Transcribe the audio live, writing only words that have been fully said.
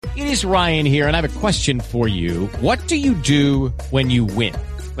It is Ryan here, and I have a question for you. What do you do when you win?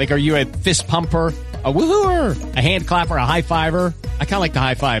 Like, are you a fist pumper, a woohooer, a hand clapper, a high fiver? I kind of like the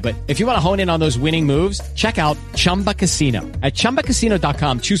high five, but if you want to hone in on those winning moves, check out Chumba Casino. At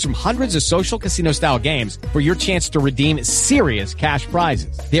ChumbaCasino.com, choose from hundreds of social casino-style games for your chance to redeem serious cash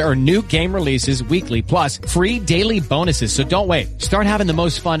prizes. There are new game releases weekly, plus free daily bonuses, so don't wait. Start having the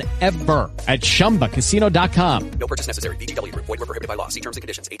most fun ever at ChumbaCasino.com. No purchase necessary. VGW. Void where prohibited by law. See terms and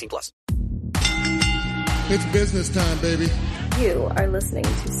conditions. 18+. It's business time, baby. You are listening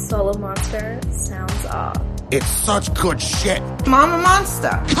to Solo Monster Sounds Off. It's such good shit. Mama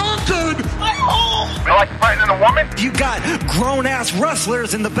Monster. Conquered! I'm home! You like fighting a woman? You got grown-ass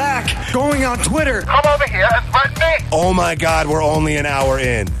wrestlers in the back going on Twitter. Come over here and fight me! Oh my God, we're only an hour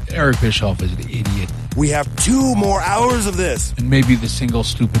in. Eric Bischoff is an idiot. We have 2 more hours of this. And maybe the single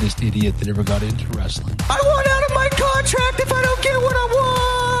stupidest idiot that ever got into wrestling. I want out of my contract if I don't get what I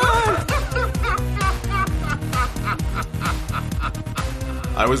want!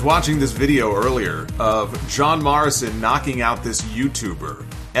 I was watching this video earlier of John Morrison knocking out this YouTuber,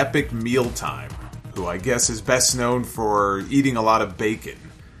 Epic Mealtime, who I guess is best known for eating a lot of bacon,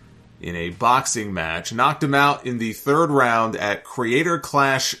 in a boxing match. Knocked him out in the 3rd round at Creator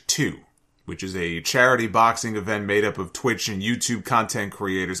Clash 2, which is a charity boxing event made up of Twitch and YouTube content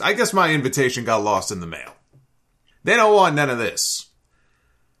creators. I guess my invitation got lost in the mail. They don't want none of this.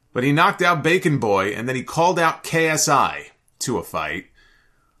 But he knocked out Bacon Boy, and then he called out KSI to a fight.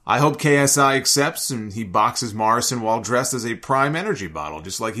 I hope KSI accepts and he boxes Morrison while dressed as a Prime Energy bottle,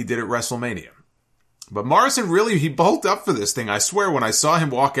 just like he did at WrestleMania. But Morrison really, he bulked up for this thing. I swear, when I saw him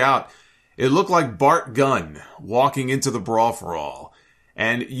walk out, it looked like Bart Gunn walking into the Brawl for All.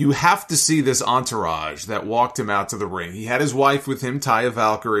 And you have to see this entourage that walked him out to the ring. He had his wife with him, Taya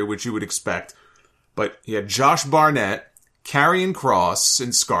Valkyrie, which you would expect. But he had Josh Barnett, Karrion Kross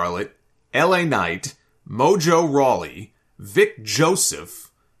and Scarlett, LA Knight, Mojo Rawley, Vic Joseph,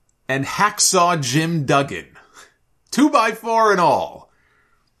 and Hacksaw Jim Duggan. 2x4 in all.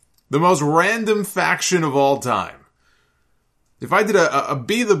 The most random faction of all time. If I did a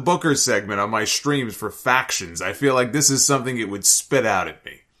Be the Booker segment on my streams for factions, I feel like this is something it would spit out at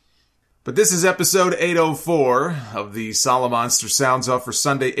me. But this is episode 804 of the Solomonster Sounds Off for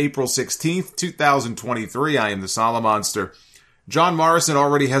Sunday, April 16th, 2023. I am the Solomonster. John Morrison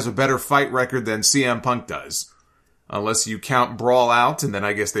already has a better fight record than CM Punk does. Unless you count Brawl Out, and then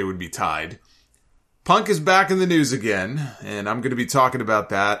I guess they would be tied. Punk is back in the news again, and I'm going to be talking about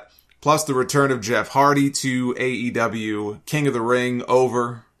that. Plus the return of Jeff Hardy to AEW. King of the Ring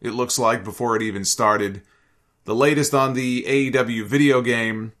over, it looks like, before it even started. The latest on the AEW video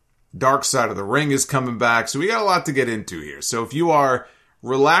game, Dark Side of the Ring, is coming back. So we got a lot to get into here. So if you are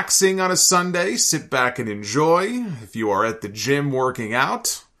relaxing on a Sunday, sit back and enjoy. If you are at the gym working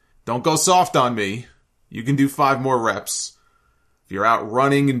out, don't go soft on me. You can do 5 more reps. If you're out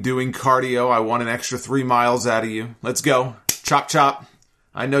running and doing cardio, I want an extra 3 miles out of you. Let's go. Chop, chop.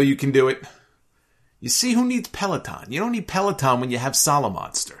 I know you can do it. You see, who needs Peloton? You don't need Peloton when you have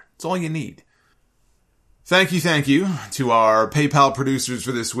Solomonster. It's all you need. Thank you to our PayPal producers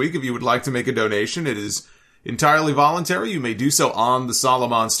for this week. If you would like to make a donation, it is entirely voluntary. You may do so on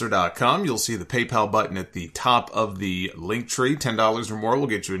thesolomonster.com. You'll see the PayPal button at the top of the link tree. $10 or more will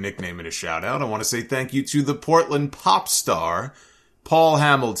get you a nickname and a shout out. I want to say thank you to the Portland pop star, Paul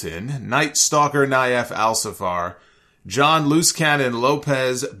Hamilton, Night Stalker Naif Al-Safar, John Loose Cannon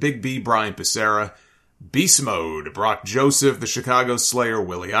Lopez, Big B Brian Pissarra, Beast Mode, Brock Joseph, the Chicago Slayer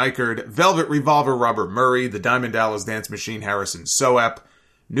Willie Eichard, Velvet Revolver Robert Murray, the Diamond Dallas Dance Machine Harrison Soap,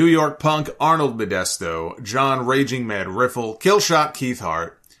 New York Punk Arnold Modesto, John Raging Mad Riffle, Killshot Keith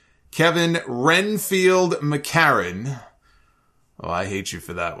Hart, Kevin Renfield McCarran. Oh, I hate you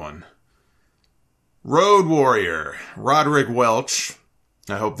for that one. Road Warrior, Roderick Welch.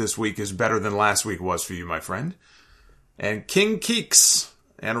 I hope this week is better than last week was for you, my friend. And King Keeks,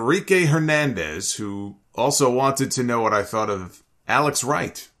 Enrique Hernandez, who also wanted to know what I thought of Alex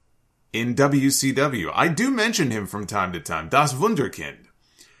Wright in WCW. I do mention him from time to time. Das Wunderkind.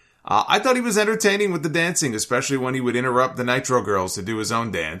 I thought he was entertaining with the dancing, especially when he would interrupt the Nitro Girls to do his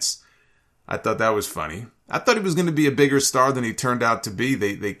own dance. I thought that was funny. I thought he was going to be a bigger star than he turned out to be.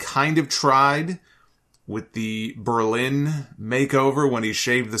 They kind of tried with the Berlin makeover when he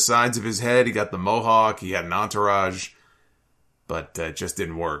shaved the sides of his head. He got the mohawk. He had an entourage. But it just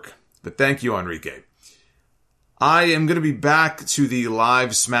didn't work. But thank you, Enrique. I am going to be back to the live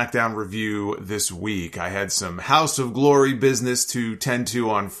SmackDown review this week. I had some House of Glory business to tend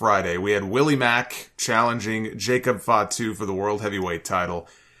to on Friday. We had Willie Mack challenging Jacob Fatu for the World Heavyweight title.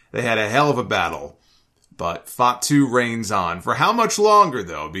 They had a hell of a battle. But Fatu reigns on. For how much longer,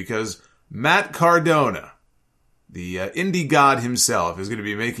 though? Because Matt Cardona, the indie god himself, is going to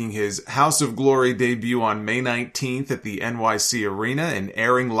be making his House of Glory debut on May 19th at the NYC Arena and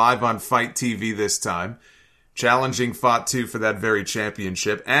airing live on Fight TV this time, challenging Fatu for that very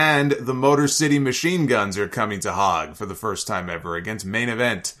championship. And the Motor City Machine Guns are coming to Hague for the first time ever against Main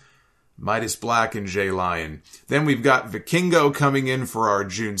Event, Midas Black and Jay Lyon. Then we've got Vikingo coming in for our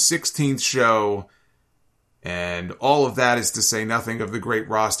June 16th show. And all of that is to say nothing of the great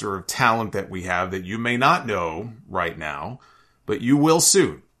roster of talent that we have that you may not know right now, but you will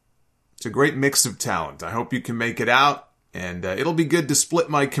soon. It's a great mix of talent. I hope you can make it out, and it'll be good to split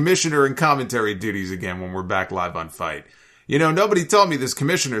my commissioner and commentary duties again when we're back live on Fight. You know, nobody told me this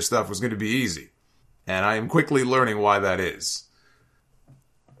commissioner stuff was going to be easy, and I am quickly learning why that is.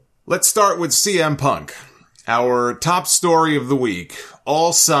 Let's start with CM Punk. Our top story of the week.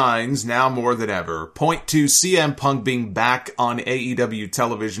 All signs, now more than ever, point to CM Punk being back on AEW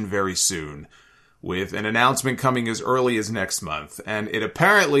television very soon, with an announcement coming as early as next month. And it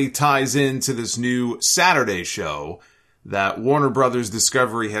apparently ties into this new Saturday show that Warner Brothers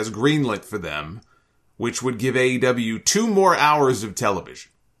Discovery has greenlit for them, which would give AEW 2 more hours of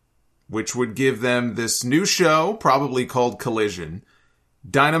television, which would give them this new show, probably called Collision,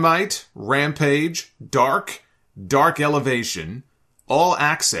 Dynamite, Rampage, Dark Elevation, All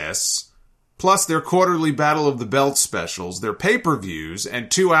Access, plus their quarterly Battle of the Belt specials, their pay-per-views, and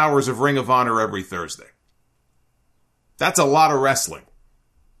 2 hours of Ring of Honor every Thursday. That's a lot of wrestling.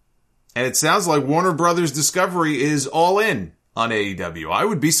 And it sounds like Warner Brothers Discovery is all in on AEW. I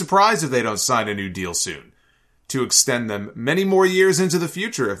would be surprised if they don't sign a new deal soon to extend them many more years into the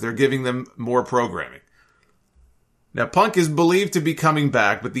future if they're giving them more programming. Now, Punk is believed to be coming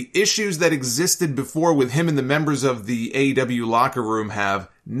back, but the issues that existed before with him and the members of the AEW locker room have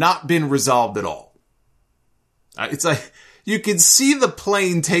not been resolved at all. It's like, you can see the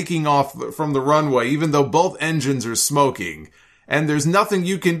plane taking off from the runway, even though both engines are smoking, and there's nothing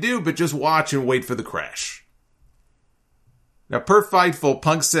you can do but just watch and wait for the crash. Now, per Fightful,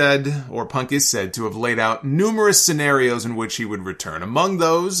 Punk is said to have laid out numerous scenarios in which he would return. Among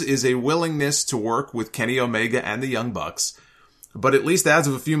those is a willingness to work with Kenny Omega and the Young Bucks. But at least as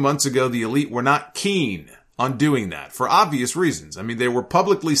of a few months ago, the Elite were not keen on doing that for obvious reasons. I mean, they were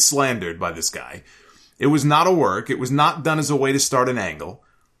publicly slandered by this guy. It was not a work. It was not done as a way to start an angle.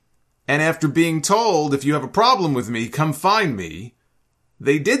 And after being told, if you have a problem with me, come find me,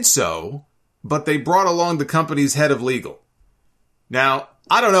 they did so, but they brought along the company's head of legal. Now,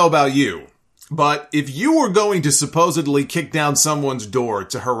 I don't know about you, but if you were going to supposedly kick down someone's door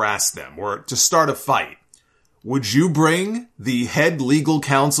to harass them or to start a fight, would you bring the head legal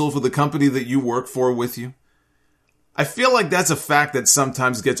counsel for the company that you work for with you? I feel like that's a fact that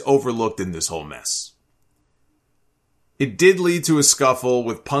sometimes gets overlooked in this whole mess. It did lead to a scuffle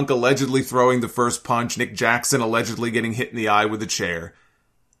with Punk allegedly throwing the first punch, Nick Jackson allegedly getting hit in the eye with a chair,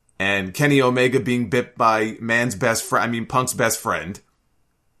 and Kenny Omega being bit by Punk's best friend.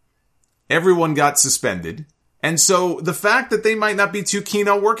 Everyone got suspended. And so the fact that they might not be too keen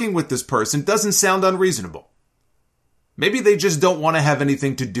on working with this person doesn't sound unreasonable. Maybe they just don't want to have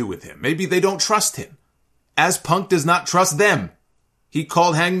anything to do with him. Maybe they don't trust him. As Punk does not trust them. He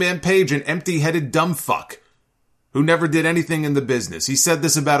called Hangman Page an empty-headed dumb fuck who never did anything in the business. He said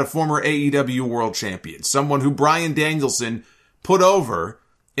this about a former AEW world champion, someone who Bryan Danielson put over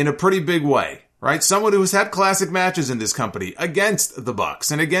in a pretty big way, right? Someone who has had classic matches in this company against the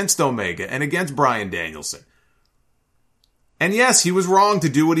Bucks and against Omega and against Bryan Danielson. And yes, he was wrong to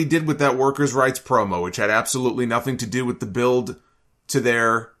do what he did with that workers' rights promo, which had absolutely nothing to do with the build to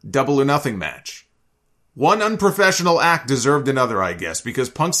their Double or Nothing match. One unprofessional act deserved another, I guess, because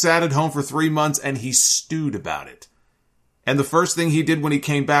Punk sat at home for 3 months and he stewed about it. And the first thing he did when he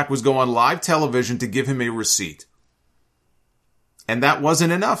came back was go on live television to give him a receipt. And that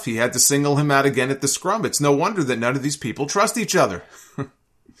wasn't enough. He had to single him out again at the scrum. It's no wonder that none of these people trust each other.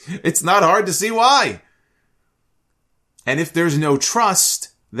 It's not hard to see why. And if there's no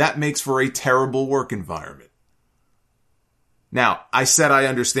trust, that makes for a terrible work environment. Now, I said I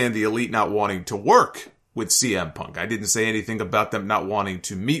understand the Elite not wanting to work with CM Punk. I didn't say anything about them not wanting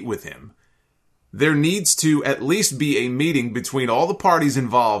to meet with him. There needs to at least be a meeting between all the parties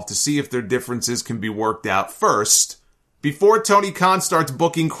involved to see if their differences can be worked out first, before Tony Khan starts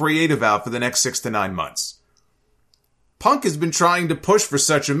booking creative out for the next 6 to 9 months. Punk has been trying to push for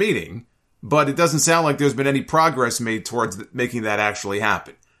such a meeting, but it doesn't sound like there's been any progress made towards making that actually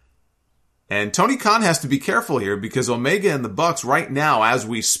happen. And Tony Khan has to be careful here because Omega and the Bucks right now, as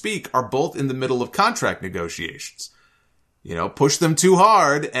we speak, are both in the middle of contract negotiations. push them too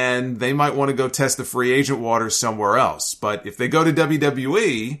hard and they might want to go test the free agent waters somewhere else. But if they go to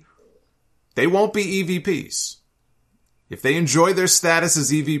WWE, they won't be EVPs. If they enjoy their status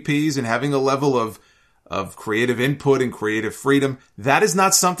as EVPs and having a level of creative input and creative freedom, that is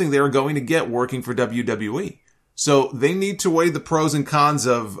not something they are going to get working for WWE. So they need to weigh the pros and cons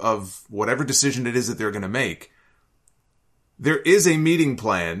of whatever decision it is that they're going to make. There is a meeting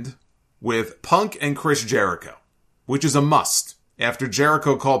planned with Punk and Chris Jericho, which is a must. After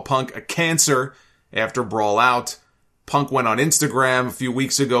Jericho called Punk a cancer after Brawl Out, Punk went on Instagram a few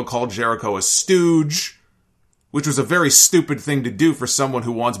weeks ago, called Jericho a stooge, which was a very stupid thing to do for someone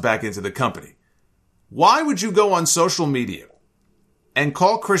who wants back into the company. Why would you go on social media and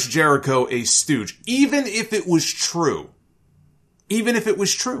call Chris Jericho a stooge, even if it was true? Even if it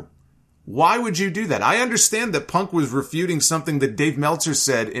was true. Why would you do that? I understand that Punk was refuting something that Dave Meltzer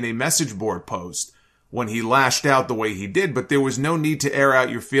said in a message board post when he lashed out the way he did, but there was no need to air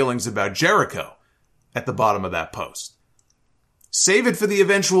out your feelings about Jericho at the bottom of that post. Save it for the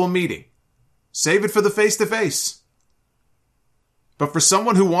eventual meeting. Save it for the face-to-face. But for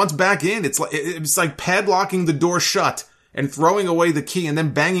someone who wants back in, it's like padlocking the door shut and throwing away the key and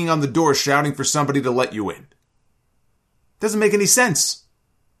then banging on the door shouting for somebody to let you in. Doesn't make any sense.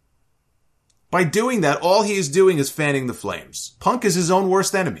 By doing that, all he is doing is fanning the flames. Punk is his own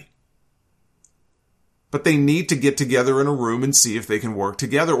worst enemy. But they need to get together in a room and see if they can work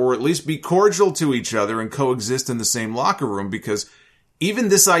together, or at least be cordial to each other and coexist in the same locker room, because even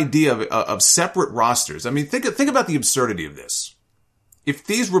this idea of separate rosters, I mean, think about the absurdity of this. If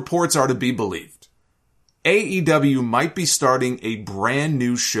these reports are to be believed, AEW might be starting a brand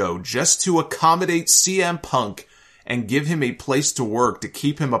new show just to accommodate CM Punk and give him a place to work to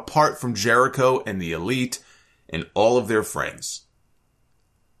keep him apart from Jericho and the Elite and all of their friends.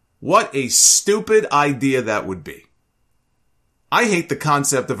 What a stupid idea that would be. I hate the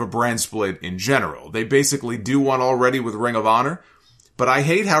concept of a brand split in general. They basically do one already with Ring of Honor, but I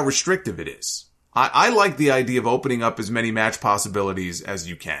hate how restrictive it is. I like the idea of opening up as many match possibilities as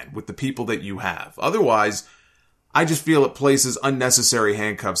you can with the people that you have. Otherwise, I just feel it places unnecessary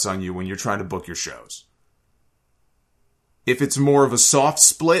handcuffs on you when you're trying to book your shows. If it's more of a soft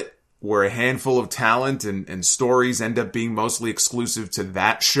split, where a handful of talent and stories end up being mostly exclusive to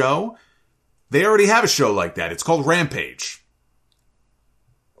that show, they already have a show like that. It's called Rampage.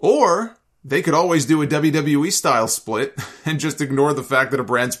 Or they could always do a WWE-style split and just ignore the fact that a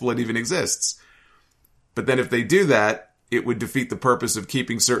brand split even exists. But then if they do that, it would defeat the purpose of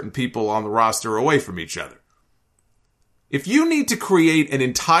keeping certain people on the roster away from each other. If you need to create an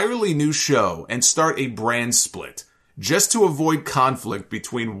entirely new show and start a brand split just to avoid conflict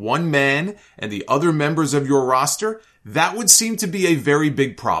between one man and the other members of your roster, that would seem to be a very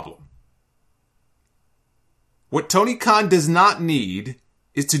big problem. What Tony Khan does not need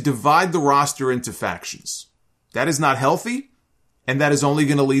is to divide the roster into factions. That is not healthy, and that is only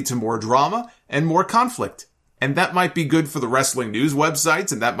going to lead to more drama and more conflict. And that might be good for the wrestling news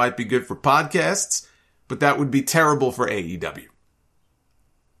websites, and that might be good for podcasts, but that would be terrible for AEW.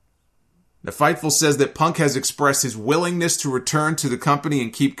 Now, Fightful says that Punk has expressed his willingness to return to the company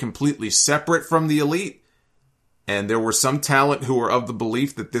and keep completely separate from the Elite. And there were some talent who were of the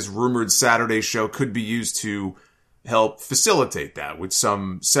belief that this rumored Saturday show could be used to help facilitate that with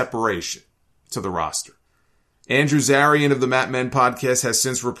some separation to the roster. Andrew Zarian of the Mat Men podcast has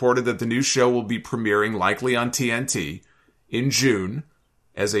since reported that the new show will be premiering likely on TNT in June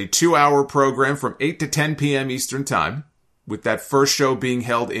as a 2-hour program from 8 to 10 p.m. Eastern Time, with that first show being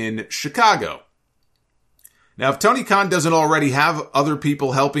held in Chicago. Now, if Tony Khan doesn't already have other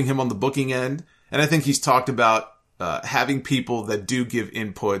people helping him on the booking end, and I think he's talked about having people that do give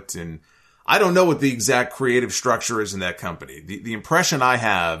input, and I don't know what the exact creative structure is in that company. The impression I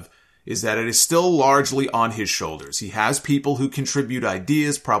have is that it is still largely on his shoulders. He has people who contribute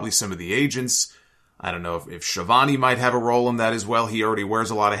ideas, probably some of the agents. I don't know if Shivani might have a role in that as well. He already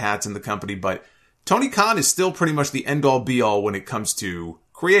wears a lot of hats in the company, but Tony Khan is still pretty much the end-all be-all when it comes to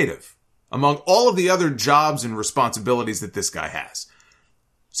creative, among all of the other jobs and responsibilities that this guy has.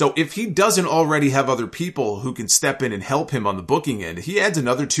 So if he doesn't already have other people who can step in and help him on the booking end, he adds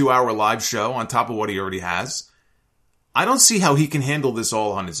another 2-hour live show on top of what he already has. I don't see how he can handle this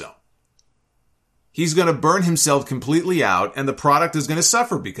all on his own. He's going to burn himself completely out, and the product is going to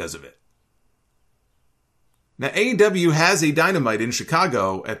suffer because of it. Now, AEW has a Dynamite in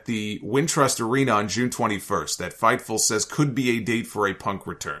Chicago at the Wintrust Arena on June 21st that Fightful says could be a date for a Punk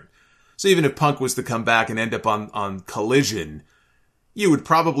return. So even if Punk was to come back and end up on Collision, you would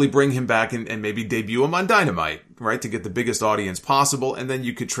probably bring him back and maybe debut him on Dynamite, right, to get the biggest audience possible, and then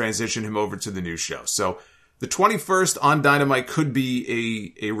you could transition him over to the new show. So The 21st on Dynamite could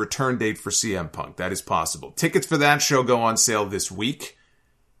be a return date for CM Punk. That is possible. Tickets for that show go on sale this week.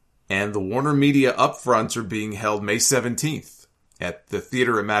 And the Warner Media upfronts are being held May 17th at the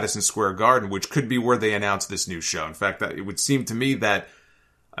theater at Madison Square Garden, which could be where they announce this new show. In fact, it would seem to me that,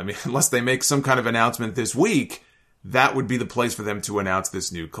 unless they make some kind of announcement this week, that would be the place for them to announce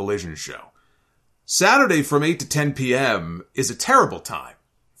this new Collision show. Saturday from 8 to 10 p.m. is a terrible time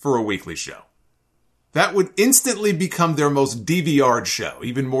for a weekly show. That would instantly become their most DVR'd show,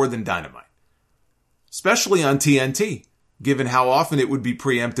 even more than Dynamite. Especially on TNT, given how often it would be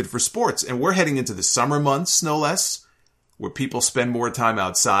preempted for sports. And we're heading into the summer months, no less, where people spend more time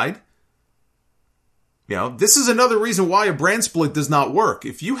outside. This is another reason why a brand split does not work.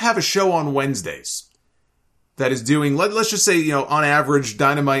 If you have a show on Wednesdays that is doing, let's just say, on average,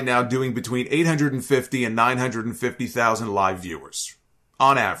 Dynamite now doing between 850 and 950,000 live viewers.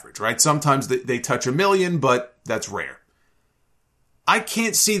 On average, right? Sometimes they touch 1 million, but that's rare. I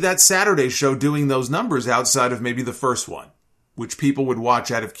can't see that Saturday show doing those numbers outside of maybe the first one, which people would watch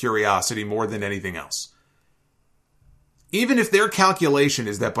out of curiosity more than anything else. Even if their calculation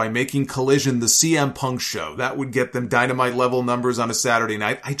is that by making Collision the CM Punk show, that would get them Dynamite level numbers on a Saturday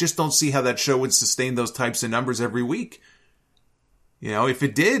night, I just don't see how that show would sustain those types of numbers every week. If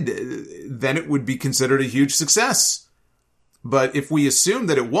it did, then it would be considered a huge success. But if we assume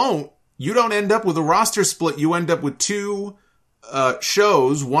that it won't, you don't end up with a roster split. You end up with two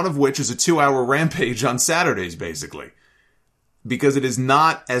shows, one of which is a 2-hour Rampage on Saturdays, basically. Because it is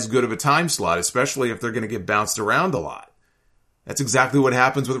not as good of a time slot, especially if they're going to get bounced around a lot. That's exactly what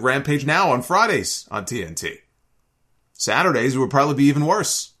happens with Rampage now on Fridays on TNT. Saturdays would probably be even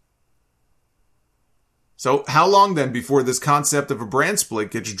worse. So how long then before this concept of a brand split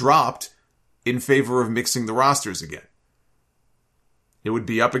gets dropped in favor of mixing the rosters again? It would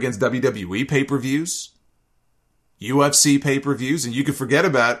be up against WWE pay-per-views, UFC pay-per-views, and you could forget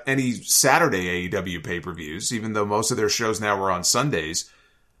about any Saturday AEW pay-per-views, even though most of their shows now are on Sundays.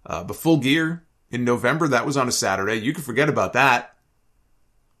 But Full Gear in November, that was on a Saturday. You could forget about that.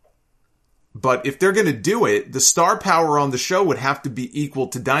 But if they're going to do it, the star power on the show would have to be equal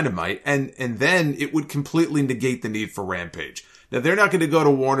to Dynamite, and then it would completely negate the need for Rampage. Now, they're not going to go to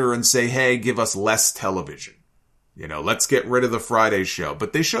Warner and say, hey, give us less television. Let's get rid of the Friday show.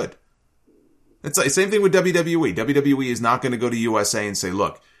 But they should. It's the same thing with WWE. WWE is not going to go to USA and say,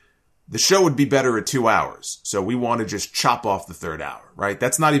 look, the show would be better at 2 hours, so we want to just chop off the third hour, right?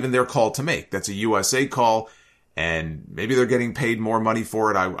 That's not even their call to make. That's a USA call, and maybe they're getting paid more money for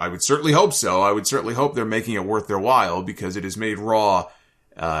it. I would certainly hope so. I would certainly hope they're making it worth their while, because it has made Raw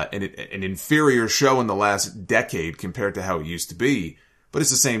an inferior show in the last decade compared to how it used to be. But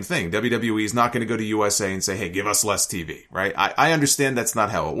it's the same thing. WWE is not going to go to USA and say, hey, give us less TV, right? I understand that's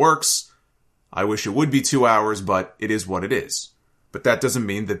not how it works. I wish it would be 2 hours, but it is what it is. But that doesn't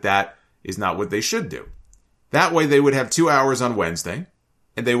mean that is not what they should do. That way they would have 2 hours on Wednesday,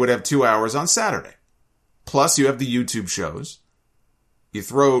 and they would have 2 hours on Saturday. Plus, you have the YouTube shows. You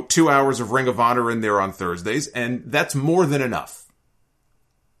throw 2 hours of Ring of Honor in there on Thursdays, and that's more than enough.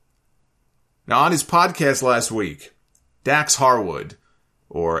 Now, on his podcast last week, Dax Harwood,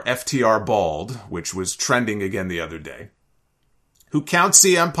 or FTR Bald, which was trending again the other day, who counts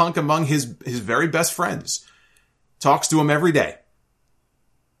CM Punk among his very best friends, talks to him every day.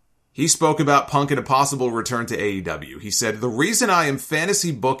 He spoke about Punk and a possible return to AEW. He said, the reason I am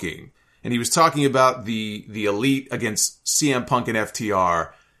fantasy booking, and he was talking about the Elite against CM Punk and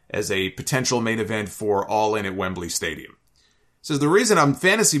FTR as a potential main event for All In at Wembley Stadium. Says, the reason I'm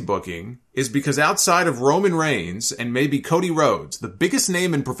fantasy booking is because outside of Roman Reigns and maybe Cody Rhodes, the biggest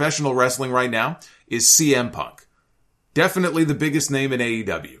name in professional wrestling right now is CM Punk. Definitely the biggest name in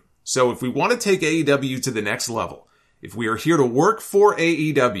AEW. So if we want to take AEW to the next level, if we are here to work for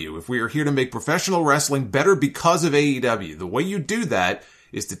AEW, if we are here to make professional wrestling better because of AEW, the way you do that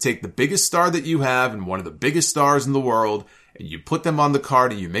is to take the biggest star that you have and one of the biggest stars in the world, and you put them on the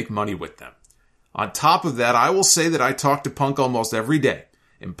card and you make money with them. On top of that, I will say that I talk to Punk almost every day,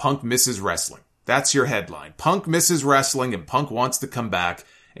 and Punk misses wrestling. That's your headline. Punk misses wrestling, and Punk wants to come back,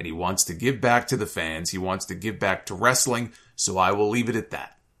 and he wants to give back to the fans. He wants to give back to wrestling, so I will leave it at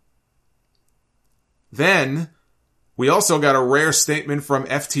that. Then, we also got a rare statement from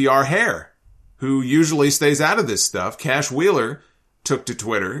FTR Hair, who usually stays out of this stuff. Cash Wheeler took to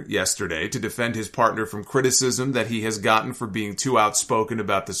Twitter yesterday to defend his partner from criticism that he has gotten for being too outspoken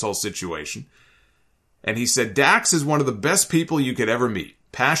about this whole situation. And he said, Dax is one of the best people you could ever meet.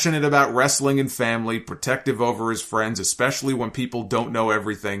 Passionate about wrestling and family, protective over his friends, especially when people don't know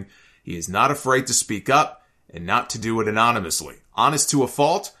everything. He is not afraid to speak up and not to do it anonymously. Honest to a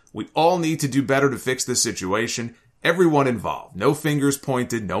fault, We all need to do better to fix this situation. Everyone involved. No fingers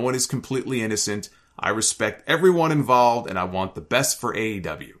pointed. No one is completely innocent. I respect everyone involved, and I want the best for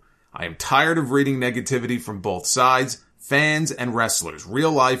AEW. I am tired of reading negativity from both sides, fans and wrestlers.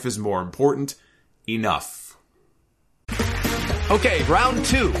 Real life is more important. Enough. Okay, round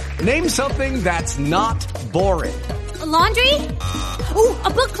two. Name something that's not boring. A laundry? Ooh, a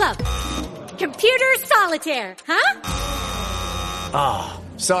book club. Computer solitaire, huh? Ah,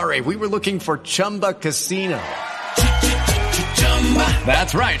 sorry, we were looking for Chumba Casino.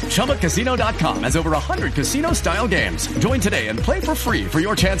 That's right, ChumbaCasino.com has over 100 casino-style games. Join today and play for free for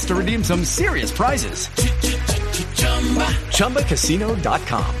your chance to redeem some serious prizes.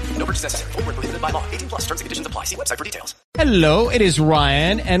 ChumbaCasino.com. No purchase necessary. Void where prohibited by law. 18 plus terms and conditions apply. See website for details. Hello, it is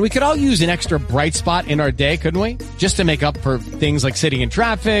Ryan, and we could all use an extra bright spot in our day, couldn't we? Just to make up for things like sitting in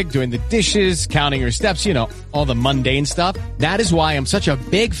traffic, doing the dishes, counting your steps, you know, all the mundane stuff. That is why I'm such a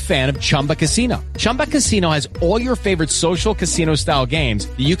big fan of Chumba Casino. Chumba Casino has all your favorite social casino-style games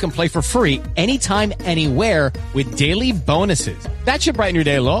that you can play for free anytime, anywhere with daily bonuses. That should brighten your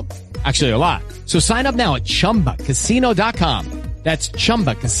day a little. Actually, a lot. So sign up now at ChumbaCasino.com. That's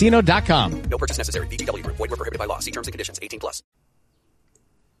ChumbaCasino.com. No purchase necessary. AEW. Void where prohibited by law. See terms and conditions. 18 plus.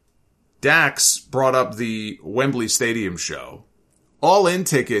 Dax brought up the Wembley Stadium show. All-in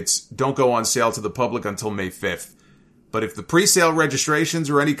tickets don't go on sale to the public until May 5th. But if the pre-sale registrations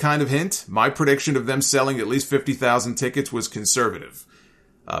are any kind of hint, my prediction of them selling at least 50,000 tickets was conservative.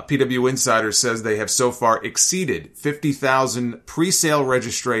 PW Insider says they have so far exceeded 50,000 pre-sale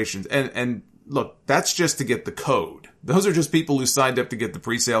registrations. And look, that's just to get the code. Those are just people who signed up to get the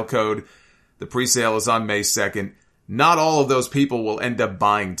pre-sale code. The pre-sale is on May 2nd. Not all of those people will end up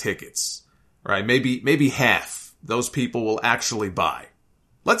buying tickets, right? Maybe half those people will actually buy.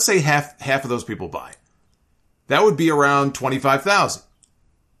 Let's say half of those people buy. That would be around 25,000.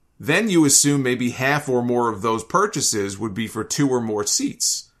 Then you assume maybe half or more of those purchases would be for 2 or more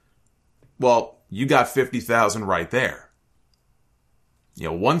seats. Well, you got 50,000 right there. You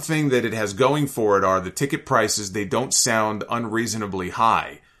know, one thing that it has going for it are the ticket prices. They don't sound unreasonably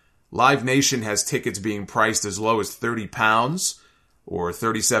high. Live Nation has tickets being priced as low as £30 or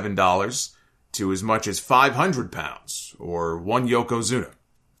 $37 to as much as £500 or one Yokozuna.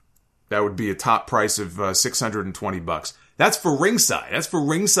 That would be a top price of $620. That's for ringside. That's for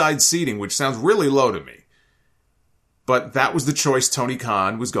ringside seating, which sounds really low to me. But that was the choice Tony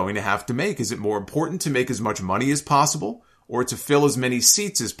Khan was going to have to make. Is it more important to make as much money as possible or to fill as many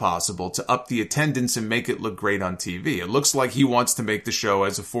seats as possible to up the attendance and make it look great on TV? It looks like he wants to make the show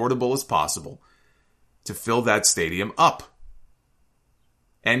as affordable as possible to fill that stadium up.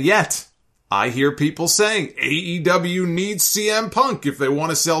 And yet, I hear people saying AEW needs CM Punk if they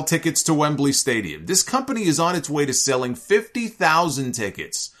want to sell tickets to Wembley Stadium. This company is on its way to selling 50,000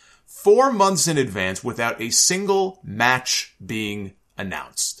 tickets 4 months in advance without a single match being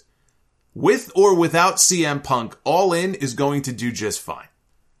announced. With or without CM Punk, All In is going to do just fine.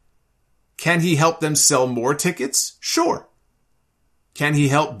 Can he help them sell more tickets? Sure. Can he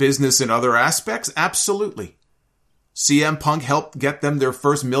help business in other aspects? Absolutely. CM Punk helped get them their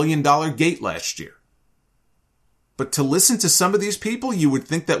first $1 million gate last year. But to listen to some of these people, you would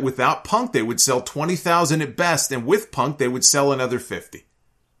think that without Punk, they would sell 20,000 at best, and with Punk, they would sell another 50.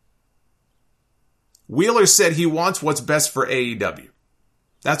 Wheeler said he wants what's best for AEW.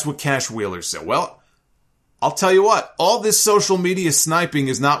 That's what Cash Wheeler said. Well, I'll tell you what, all this social media sniping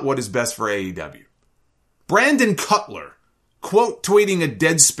is not what is best for AEW. Brandon Cutler, quote tweeting a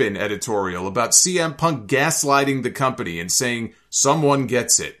Deadspin editorial about CM Punk gaslighting the company and saying someone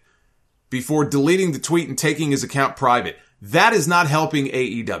gets it, before deleting the tweet and taking his account private. That is not helping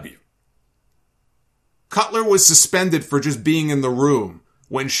AEW. Cutler was suspended for just being in the room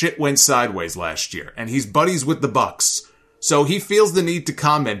when shit went sideways last year, and he's buddies with the Bucks. So he feels the need to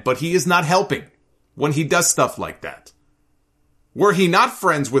comment, but he is not helping when he does stuff like that. Were he not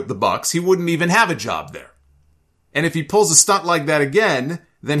friends with the Bucks, he wouldn't even have a job there. And if he pulls a stunt like that again,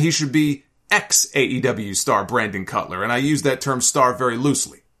 then he should be ex-AEW star Brandon Cutler, and I use that term star very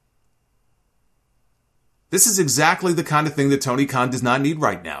loosely. This is exactly the kind of thing that Tony Khan does not need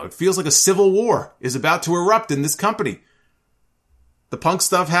right now. It feels like a civil war is about to erupt in this company. The Punk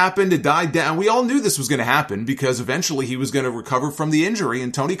stuff happened, it died down. We all knew this was going to happen because eventually he was going to recover from the injury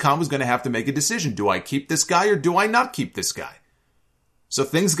and Tony Khan was going to have to make a decision. Do I keep this guy or do I not keep this guy? So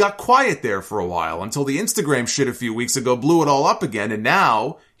things got quiet there for a while until the Instagram shit a few weeks ago blew it all up again, and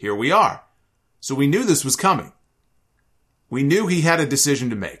now, here we are. So we knew this was coming. We knew he had a decision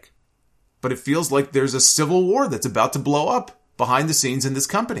to make. But it feels like there's a civil war that's about to blow up behind the scenes in this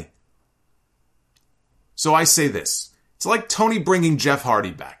company. So I say this. It's like Tony bringing Jeff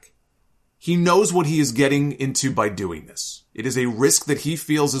Hardy back. He knows what he is getting into by doing this. It is a risk that he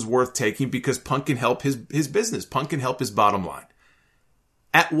feels is worth taking because Punk can help his business. Punk can help his bottom line.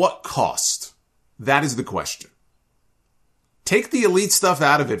 At what cost? That is the question. Take the Elite stuff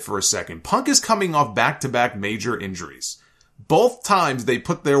out of it for a second. Punk is coming off back-to-back major injuries. Both times they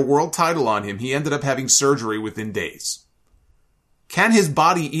put their world title on him, he ended up having surgery within days. Can his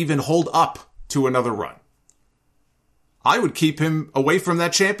body even hold up to another run? I would keep him away from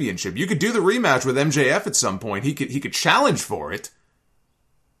that championship. You could do the rematch with MJF at some point. He could challenge for it.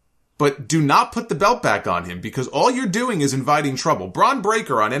 But do not put the belt back on him because all you're doing is inviting trouble. Braun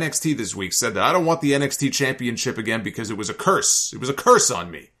Breaker on NXT this week said that I don't want the NXT championship again because it was a curse. It was a curse on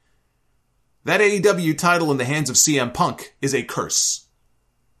me. That AEW title in the hands of CM Punk is a curse.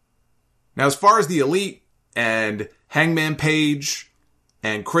 Now, as far as the Elite and Hangman Page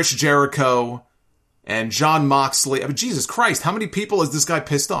and Chris Jericho and Jon Moxley, I mean, Jesus Christ, how many people has this guy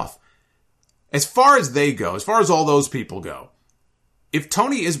pissed off? As far as they go, as far as all those people go, if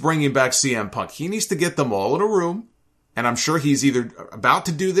Tony is bringing back CM Punk, he needs to get them all in a room, and I'm sure he's either about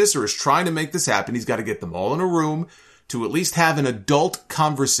to do this or is trying to make this happen. He's got to get them all in a room to at least have an adult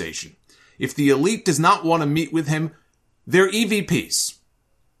conversation. If the Elite does not want to meet with him, they're EVPs.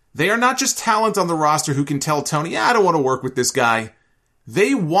 They are not just talent on the roster who can tell Tony, I don't want to work with this guy.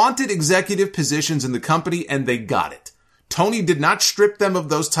 They wanted executive positions in the company, and they got it. Tony did not strip them of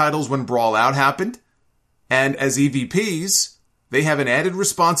those titles when Brawl Out happened. And as EVPs, they have an added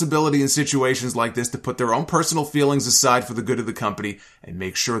responsibility in situations like this to put their own personal feelings aside for the good of the company and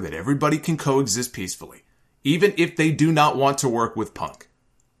make sure that everybody can coexist peacefully, even if they do not want to work with Punk.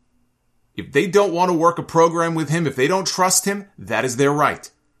 If they don't want to work a program with him, if they don't trust him, that is their right.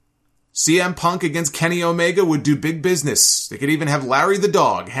 CM Punk against Kenny Omega would do big business. They could even have Larry the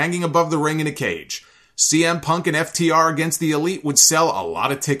Dog hanging above the ring in a cage. CM Punk and FTR against the Elite would sell a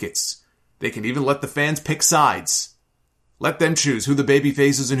lot of tickets. They can even let the fans pick sides. Let them choose who the baby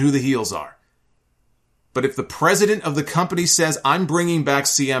faces and who the heels are. But if the president of the company says, I'm bringing back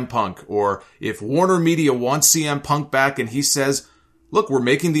CM Punk, or if Warner Media wants CM Punk back and he says, look, we're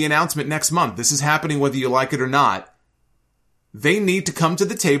making the announcement next month, this is happening whether you like it or not, they need to come to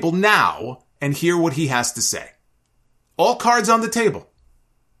the table now and hear what he has to say. All cards on the table.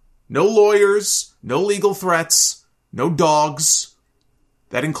 No lawyers, no legal threats, no dogs.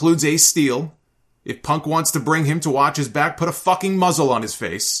 That includes Ace Steel. If Punk wants to bring him to watch his back, put a fucking muzzle on his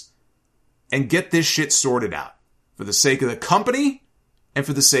face and get this shit sorted out for the sake of the company and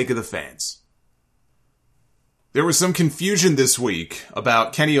for the sake of the fans. There was some confusion this week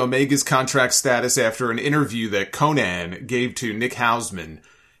about Kenny Omega's contract status after an interview that Conan gave to Nick Hausman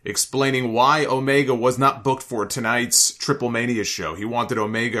explaining why Omega was not booked for tonight's Triple Mania show. He wanted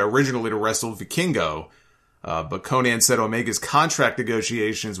Omega originally to wrestle Vikingo, but Conan said Omega's contract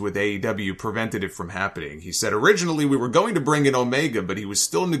negotiations with AEW prevented it from happening. He said originally we were going to bring in Omega, but he was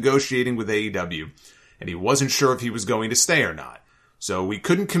still negotiating with AEW, and he wasn't sure if he was going to stay or not. So we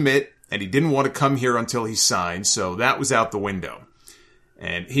couldn't commit, and he didn't want to come here until he signed, so that was out the window.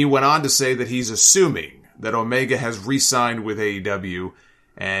 And he went on to say that he's assuming that Omega has re-signed with AEW,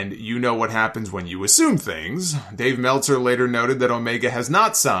 and you know what happens when you assume things. Dave Meltzer later noted that Omega has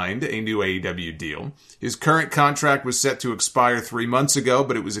not signed a new AEW deal. His current contract was set to expire 3 months ago,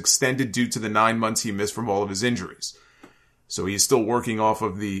 but it was extended due to the 9 months he missed from all of his injuries. So he's still working off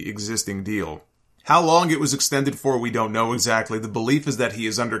of the existing deal. How long it was extended for, we don't know exactly. The belief is that he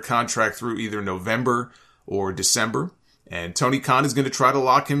is under contract through either November or December. And Tony Khan is going to try to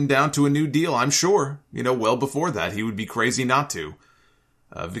lock him down to a new deal, I'm sure. Well before that. He would be crazy not to.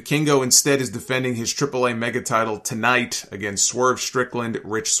 Vikingo instead is defending his AAA mega title tonight against Swerve Strickland,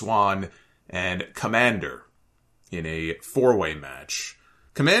 Rich Swann, and Commander in a 4-way match.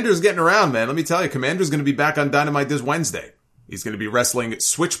 Commander's getting around, man. Let me tell you, Commander's going to be back on Dynamite this Wednesday. He's going to be wrestling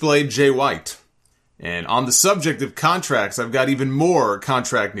Switchblade Jay White. And on the subject of contracts, I've got even more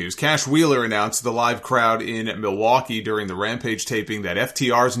contract news. Cash Wheeler announced to the live crowd in Milwaukee during the Rampage taping that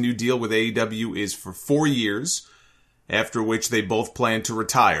FTR's new deal with AEW is for 4 years, after which they both plan to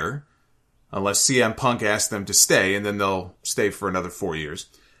retire, unless CM Punk asks them to stay, and then they'll stay for another 4 years.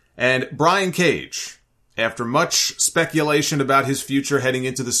 And Brian Cage, after much speculation about his future heading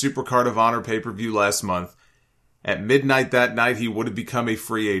into the Supercard of Honor pay-per-view last month, at midnight that night he would have become a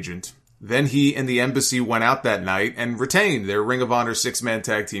free agent. Then he and the Embassy went out that night and retained their Ring of Honor 6-man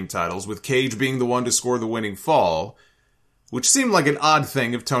tag team titles, with Cage being the one to score the winning fall, which seemed like an odd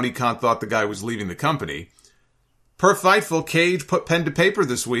thing if Tony Khan thought the guy was leaving the company. Per Fightful, Cage put pen to paper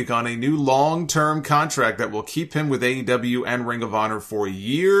this week on a new long-term contract that will keep him with AEW and Ring of Honor for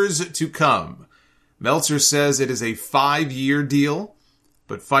years to come. Meltzer says it is a 5-year deal,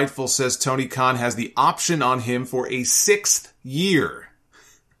 but Fightful says Tony Khan has the option on him for a 6th year.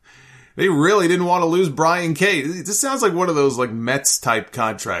 They really didn't want to lose Brian Cage. This sounds like one of those like Mets type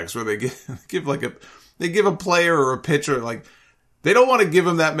contracts where they give a player or a pitcher, like, they don't want to give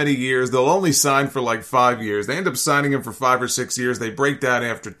him that many years. They'll only sign for like 5 years. They end up signing him for 5 or 6 years. They break down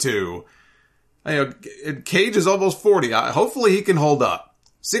after 2. Cage is almost 40. Hopefully he can hold up.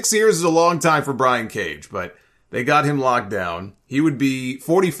 6 years is a long time for Brian Cage, but they got him locked down. He would be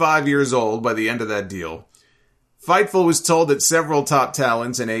 45 years old by the end of that deal. Fightful was told that several top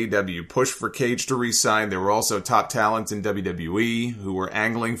talents in AEW pushed for Cage to re-sign. There were also top talents in WWE who were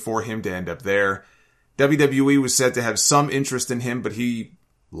angling for him to end up there. WWE was said to have some interest in him, but he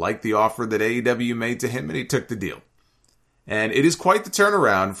liked the offer that AEW made to him, and he took the deal. And it is quite the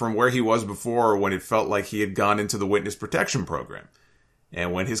turnaround from where he was before, when it felt like he had gone into the witness protection program.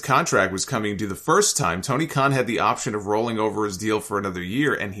 And when his contract was coming due the first time, Tony Khan had the option of rolling over his deal for another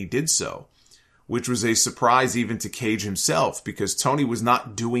year, and he did so, which was a surprise even to Cage himself, because Tony was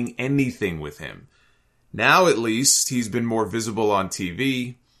not doing anything with him. Now, at least, he's been more visible on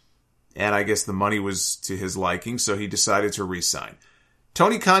TV, and I guess the money was to his liking, so he decided to re-sign.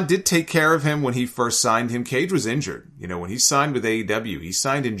 Tony Khan did take care of him when he first signed him. Cage was injured. When he signed with AEW, he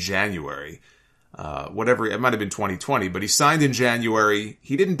signed in January. It might have been 2020, but he signed in January.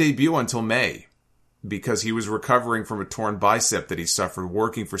 He didn't debut until May because he was recovering from a torn bicep that he suffered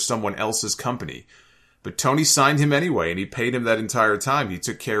working for someone else's company. But Tony signed him anyway, and he paid him that entire time. He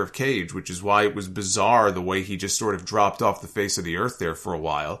took care of Cage, which is why it was bizarre the way he just sort of dropped off the face of the earth there for a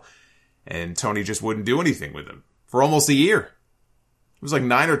while. And Tony just wouldn't do anything with him for almost a year. It was like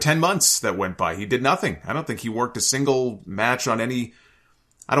 9 or 10 months that went by. He did nothing. I don't think he worked a single match on any,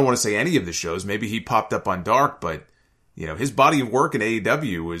 I don't want to say any of the shows. Maybe he popped up on Dark, but, his body of work in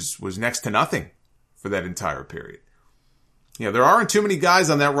AEW was next to nothing for that entire period. There aren't too many guys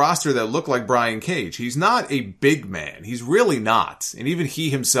on that roster that look like Brian Cage. He's not a big man. He's really not. And even he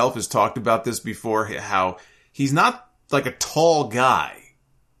himself has talked about this before, how he's not like a tall guy.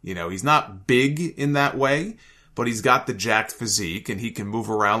 He's not big in that way, but he's got the jacked physique and he can move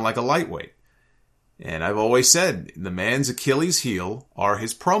around like a lightweight. And I've always said the man's Achilles heel are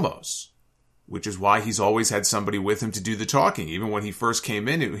his promos, which is why he's always had somebody with him to do the talking. Even when he first came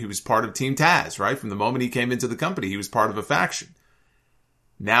in, he was part of Team Taz, right? From the moment he came into the company, he was part of a faction.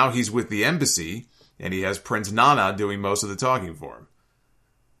 Now he's with the Embassy and he has Prince Nana doing most of the talking for him.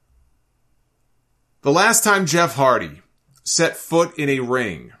 The last time Jeff Hardy set foot in a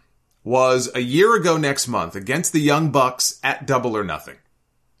ring was a year ago next month against the Young Bucks at Double or Nothing.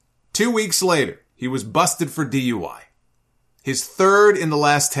 2 weeks later, he was busted for DUI. His third in the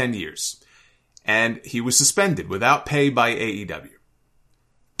last 10 years. And he was suspended without pay by AEW.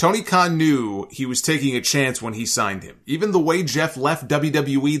 Tony Khan knew he was taking a chance when he signed him. Even the way Jeff left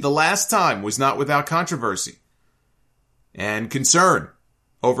WWE the last time was not without controversy and concern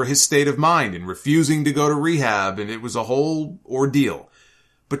over his state of mind and refusing to go to rehab, and it was a whole ordeal.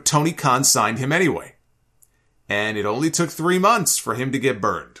 But Tony Khan signed him anyway. And it only took 3 months for him to get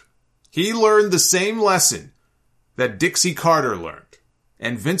burned. He learned the same lesson that Dixie Carter learned,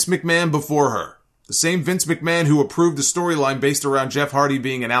 and Vince McMahon before her. The same Vince McMahon who approved the storyline based around Jeff Hardy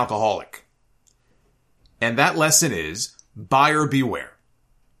being an alcoholic. And that lesson is buyer beware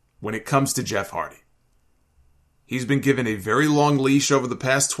when it comes to Jeff Hardy. He's been given a very long leash over the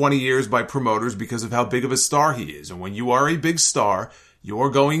past 20 years by promoters because of how big of a star he is. And when you are a big star, you're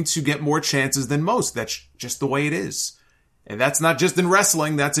going to get more chances than most. That's just the way it is. And that's not just in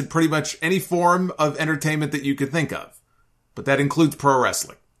wrestling. That's in pretty much any form of entertainment that you could think of. But that includes pro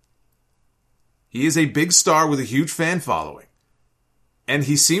wrestling. He is a big star with a huge fan following. And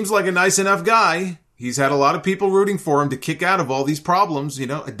he seems like a nice enough guy. He's had a lot of people rooting for him to kick out of all these problems.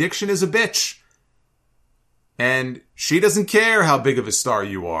 Addiction is a bitch. And she doesn't care how big of a star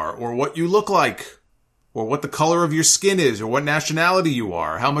you are, or what you look like, or what the color of your skin is, or what nationality you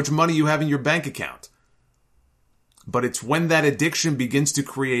are, or how much money you have in your bank account. But it's when that addiction begins to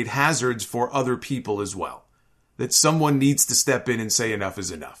create hazards for other people as well, that someone needs to step in and say enough is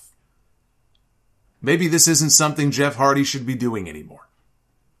enough. Maybe this isn't something Jeff Hardy should be doing anymore.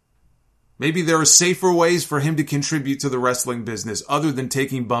 Maybe there are safer ways for him to contribute to the wrestling business other than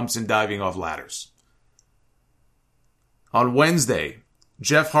taking bumps and diving off ladders. On Wednesday,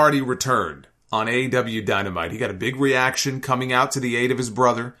 Jeff Hardy returned on AEW Dynamite. He got a big reaction coming out to the aid of his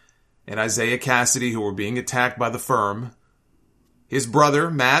brother and Isaiah Cassidy, who were being attacked by the Firm. His brother,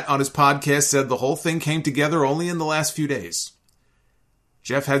 Matt, on his podcast said the whole thing came together only in the last few days.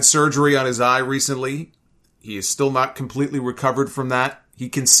 Jeff had surgery on his eye recently. He is still not completely recovered from that. He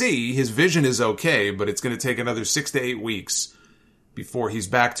can see, his vision is okay, but it's going to take another 6 to 8 weeks before he's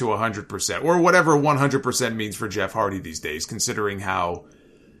back to 100%, or whatever 100% means for Jeff Hardy these days, considering how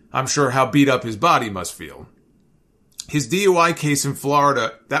beat up his body must feel. His DUI case in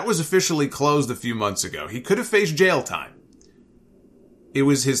Florida, that was officially closed a few months ago. He could have faced jail time. It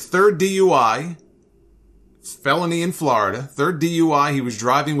was his third DUI, felony in Florida, third DUI. He was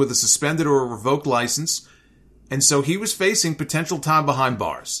driving with a suspended or a revoked license, and so he was facing potential time behind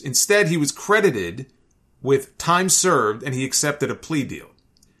bars. Instead, he was credited with time served, and he accepted a plea deal.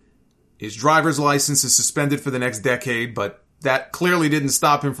 His driver's license is suspended for the next decade, but that clearly didn't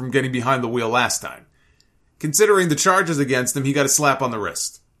stop him from getting behind the wheel last time. Considering the charges against him, he got a slap on the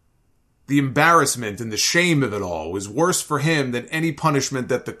wrist. The embarrassment and the shame of it all was worse for him than any punishment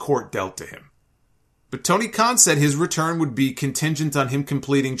that the court dealt to him. But Tony Khan said his return would be contingent on him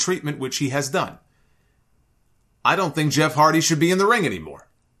completing treatment, which he has done. I don't think Jeff Hardy should be in the ring anymore.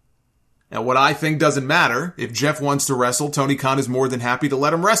 Now, what I think doesn't matter. If Jeff wants to wrestle, Tony Khan is more than happy to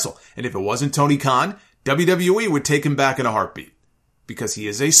let him wrestle. And if it wasn't Tony Khan, WWE would take him back in a heartbeat. Because he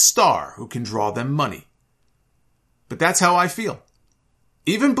is a star who can draw them money. But that's how I feel.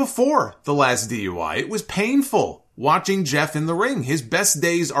 Even before the last DUI, it was painful watching Jeff in the ring. His best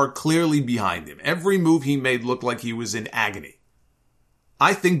days are clearly behind him. Every move he made looked like he was in agony.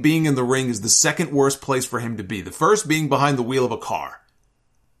 I think being in the ring is the second worst place for him to be. The first being behind the wheel of a car.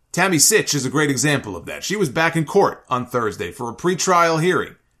 Tammy Sitch is a great example of that. She was back in court on Thursday for a pretrial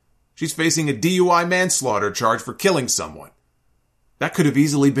hearing. She's facing a DUI manslaughter charge for killing someone. That could have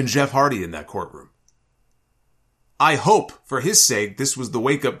easily been Jeff Hardy in that courtroom. I hope, for his sake, this was the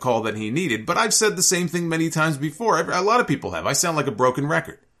wake-up call that he needed, but I've said the same thing many times before. A lot of people have. I sound like a broken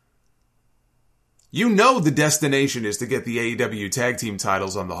record. You know the destination is to get the AEW tag team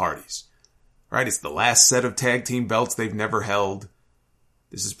titles on the Hardys. Right? It's the last set of tag team belts they've never held.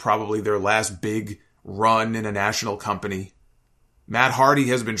 This is probably their last big run in a national company. Matt Hardy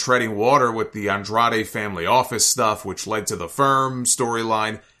has been treading water with the Andrade family office stuff, which led to the Firm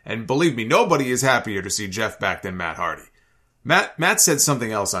storyline. And believe me, nobody is happier to see Jeff back than Matt Hardy. Matt said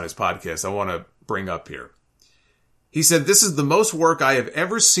something else on his podcast I want to bring up here. He said, "This is the most work I have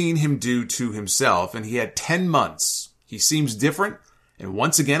ever seen him do to himself, and he had 10 months. He seems different, and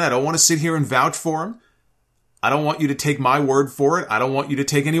once again, I don't want to sit here and vouch for him. I don't want you to take my word for it. I don't want you to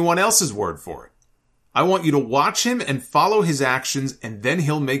take anyone else's word for it. I want you to watch him and follow his actions, and then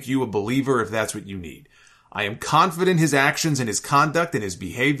he'll make you a believer if that's what you need. I am confident his actions and his conduct and his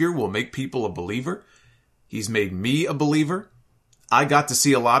behavior will make people a believer. He's made me a believer. I got to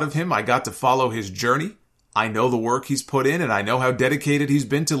see a lot of him. I got to follow his journey. I know the work he's put in, and I know how dedicated he's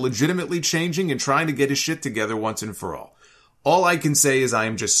been to legitimately changing and trying to get his shit together once and for all. All I can say is I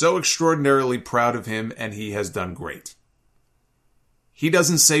am just so extraordinarily proud of him, and he has done great." He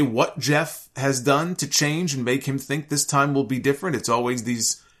doesn't say what Jeff has done to change and make him think this time will be different. It's always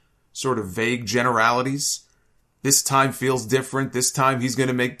these sort of vague generalities. This time feels different. This time he's going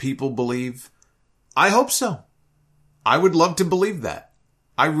to make people believe. I hope so. I would love to believe that.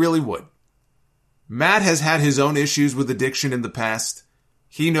 I really would. Matt has had his own issues with addiction in the past.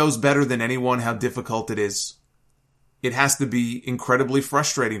 He knows better than anyone how difficult it is. It has to be incredibly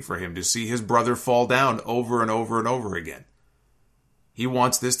frustrating for him to see his brother fall down over and over and over again. He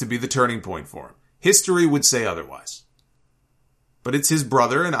wants this to be the turning point for him. History would say otherwise. But it's his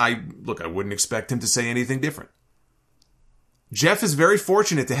brother, and I wouldn't expect him to say anything different. Jeff is very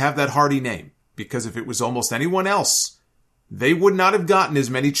fortunate to have that Hardy name, because if it was almost anyone else, they would not have gotten as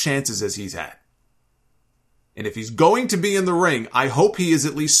many chances as he's had. And if he's going to be in the ring, I hope he is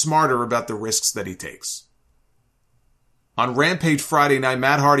at least smarter about the risks that he takes. On Rampage Friday night,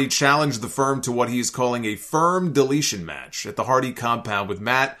 Matt Hardy challenged the Firm to what he is calling a Firm deletion match at the Hardy compound with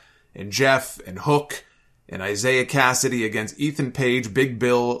Matt and Jeff and Hook and Isaiah Cassidy against Ethan Page, Big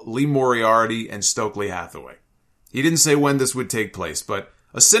Bill, Lee Moriarty, and Stokely Hathaway. He didn't say when this would take place, but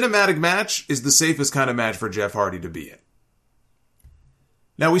a cinematic match is the safest kind of match for Jeff Hardy to be in.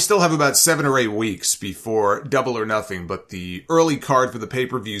 Now, we still have about 7 or 8 weeks before Double or Nothing, but the early card for the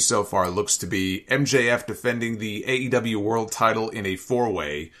pay-per-view so far looks to be MJF defending the AEW World title in a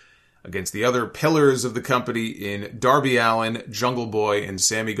 4-way against the other pillars of the company in Darby Allin, Jungle Boy, and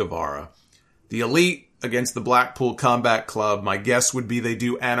Sammy Guevara. The Elite against the Blackpool Combat Club. My guess would be they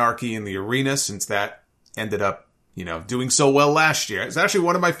do Anarchy in the Arena, since that ended up, doing so well last year. It's actually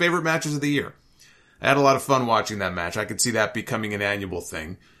one of my favorite matches of the year. I had a lot of fun watching that match. I could see that becoming an annual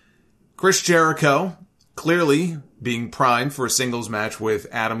thing. Chris Jericho, clearly being primed for a singles match with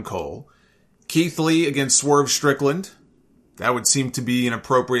Adam Cole. Keith Lee against Swerve Strickland. That would seem to be an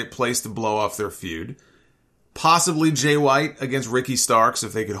appropriate place to blow off their feud. Possibly Jay White against Ricky Starks.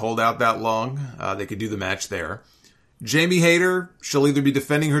 If they could hold out that long, they could do the match there. Jamie Hayter, she'll either be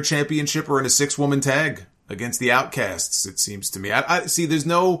defending her championship or in a 6-woman tag against the Outcasts, it seems to me. I see, there's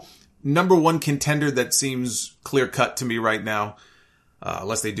no number one contender that seems clear-cut to me right now,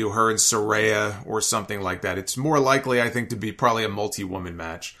 unless they do her and Saraya or something like that. It's more likely, I think, to be probably a multi-woman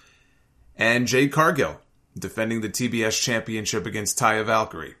match. And Jade Cargill defending the TBS championship against Taya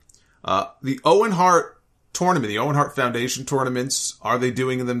Valkyrie. The Owen Hart tournament, the Owen Hart Foundation tournaments, are they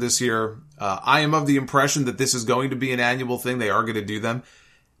doing them this year? I am of the impression that this is going to be an annual thing. They are going to do them.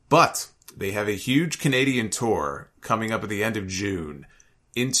 But they have a huge Canadian tour coming up at the end of June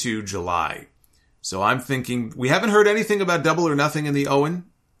into July. So I'm thinking, we haven't heard anything about Double or Nothing in the Owen,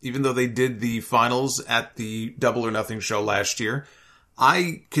 even though they did the finals at the Double or Nothing show last year.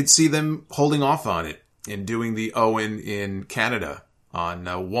 I could see them holding off on it and doing the Owen in Canada on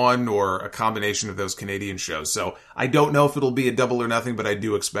one or a combination of those Canadian shows. So I don't know if it'll be a Double or Nothing, but I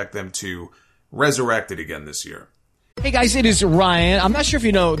do expect them to resurrect it again this year. Hey guys, it is Ryan. I'm not sure if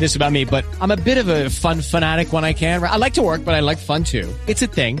you know this about me, but I'm a bit of a fun fanatic when I can. I like to work, but I like fun too. It's a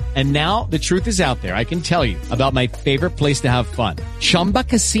thing. And now the truth is out there. I can tell you about my favorite place to have fun. Chumba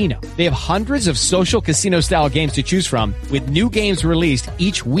Casino. They have hundreds of social casino style games to choose from with new games released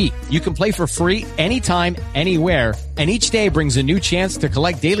each week. You can play for free anytime, anywhere. And each day brings a new chance to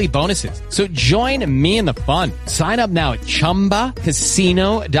collect daily bonuses. So join me in the fun. Sign up now at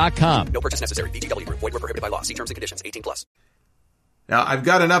ChumbaCasino.com. No purchase necessary. AEW. Void where prohibited by law. See terms and conditions. 18+. Now, I've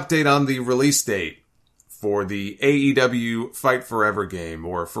got an update on the release date for the AEW Fight Forever game,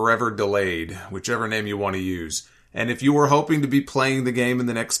 or Forever Delayed, whichever name you want to use. And if you were hoping to be playing the game in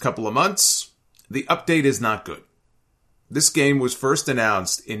the next couple of months, the update is not good. This game was first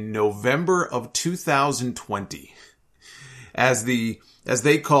announced in November of 2020. As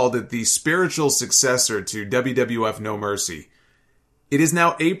they called it, the spiritual successor to WWF No Mercy. It is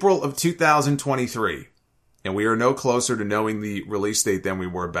now April of 2023, and we are no closer to knowing the release date than we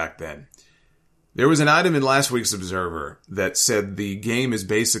were back then. There was an item in last week's Observer that said the game is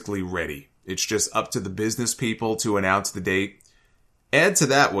basically ready. It's just up to the business people to announce the date. Add to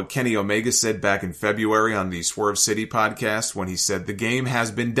that what Kenny Omega said back in February on the Swerve City podcast when he said the game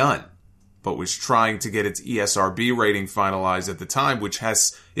has been done, but was trying to get its ESRB rating finalized at the time, which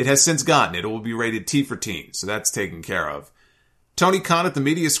it has since gotten. It will be rated T for teen, so that's taken care of. Tony Khan at the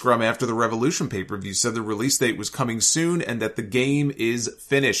media scrum after the Revolution pay-per-view said the release date was coming soon and that the game is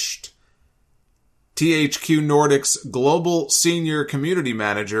finished. THQ Nordic's global senior community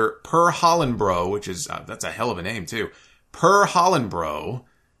manager, Per Hollenbro, which is, that's a hell of a name too, Per Hollenbro,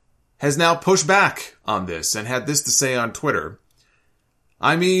 has now pushed back on this and had this to say on Twitter.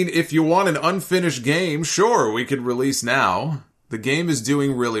 I mean, if you want an unfinished game, sure, we could release now. The game is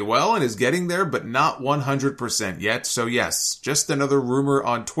doing really well and is getting there, but not 100% yet. So yes, just another rumor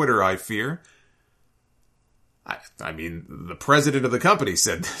on Twitter, I fear. I mean, the president of the company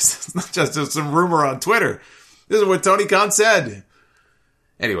said this. It's not just some rumor on Twitter. This is what Tony Khan said.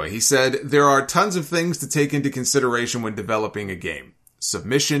 Anyway, he said, there are tons of things to take into consideration when developing a game.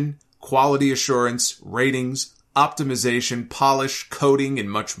 Submission, quality assurance, ratings, optimization, polish, coding, and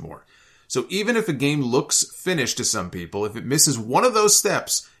much more. So even if a game looks finished to some people, if it misses one of those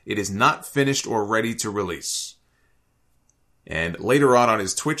steps, it is not finished or ready to release. And later on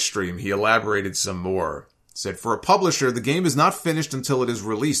his Twitch stream, he elaborated some more. Said, for a publisher, the game is not finished until it is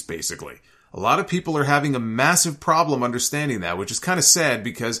released, basically. A lot of people are having a massive problem understanding that, which is kind of sad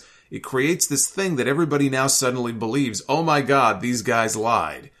because it creates this thing that everybody now suddenly believes, oh my god, these guys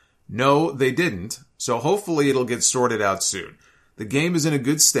lied. No, they didn't. So hopefully it'll get sorted out soon. The game is in a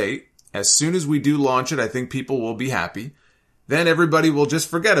good state. As soon as we do launch it, I think people will be happy. Then everybody will just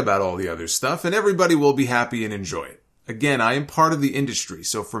forget about all the other stuff, and everybody will be happy and enjoy it. Again, I am part of the industry,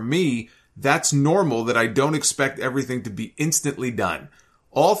 so for me, that's normal that I don't expect everything to be instantly done.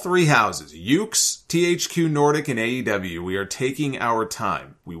 All three houses, Ukes, THQ Nordic, and AEW, we are taking our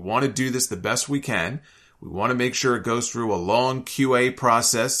time. We want to do this the best we can. We want to make sure it goes through a long QA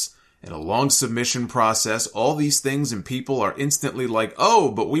process and a long submission process, all these things, and people are instantly like,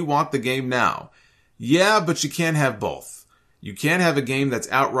 oh, but we want the game now. Yeah, but you can't have both. You can't have a game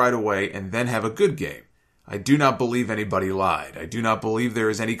that's out right away and then have a good game. I do not believe anybody lied. I do not believe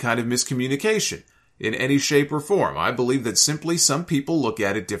there is any kind of miscommunication in any shape or form. I believe that simply some people look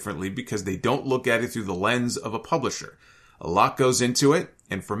at it differently because they don't look at it through the lens of a publisher. A lot goes into it,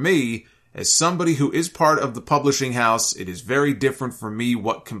 and for me, as somebody who is part of the publishing house, it is very different for me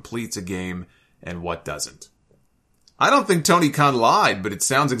what completes a game and what doesn't. I don't think Tony Khan lied, but it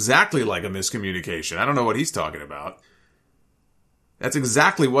sounds exactly like a miscommunication. I don't know what he's talking about. That's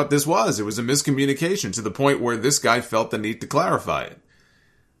exactly what this was. It was a miscommunication to the point where this guy felt the need to clarify it.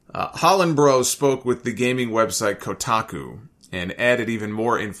 Hollenbro spoke with the gaming website Kotaku and added even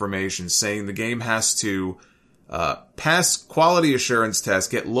more information, saying the game has to pass quality assurance tests,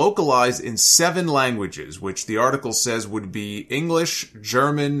 get localized in 7 languages, which the article says would be English,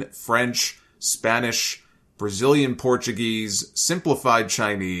 German, French, Spanish, Brazilian Portuguese, simplified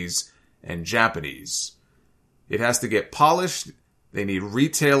Chinese, and Japanese. It has to get polished. They need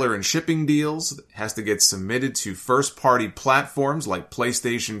retailer and shipping deals. It has to get submitted to first-party platforms like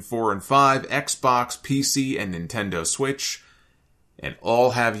PlayStation 4 and 5, Xbox, PC, and Nintendo Switch, and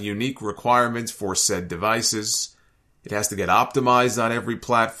all have unique requirements for said devices. It has to get optimized on every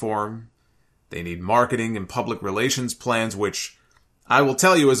platform. They need marketing and public relations plans, which I will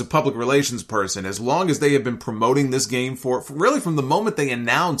tell you as a public relations person, as long as they have been promoting this game for really from the moment they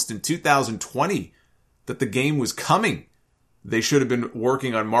announced in 2020 that the game was coming, they should have been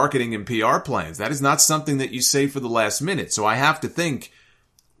working on marketing and PR plans. That is not something that you say for the last minute. So I have to think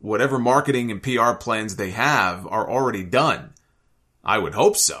whatever marketing and PR plans they have are already done. I would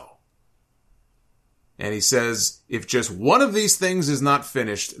hope so. And he says, if just one of these things is not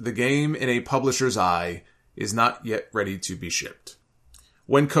finished, the game in a publisher's eye is not yet ready to be shipped.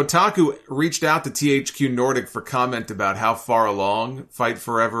 When Kotaku reached out to THQ Nordic for comment about how far along Fight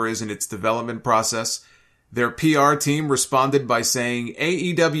Forever is in its development process, their PR team responded by saying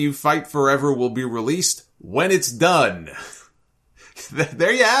AEW Fight Forever will be released when it's done.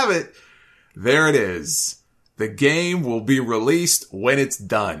 There you have it. There it is. The game will be released when it's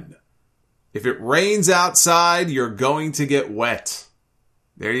done. If it rains outside, you're going to get wet.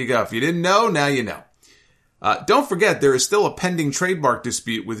 There you go. If you didn't know, now you know. Don't forget, there is still a pending trademark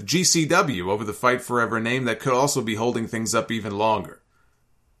dispute with GCW over the Fight Forever name that could also be holding things up even longer.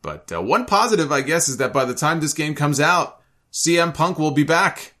 But one positive, I guess, is that by the time this game comes out, CM Punk will be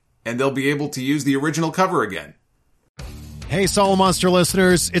back, and they'll be able to use the original cover again. Hey, Solo Monster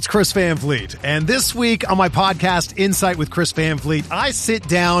listeners, it's Chris Van Vliet. And this week on my podcast, Insight with Chris Van Vliet, I sit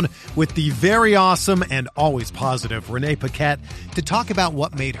down with the very awesome and always positive Renee Paquette to talk about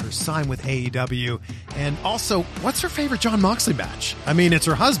what made her sign with AEW and also what's her favorite Jon Moxley match. I mean, it's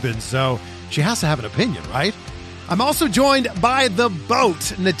her husband, so she has to have an opinion, right? I'm also joined by the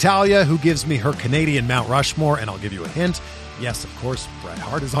boat, Natalia, who gives me her Canadian Mount Rushmore, and I'll give you a hint. Yes, of course, Bret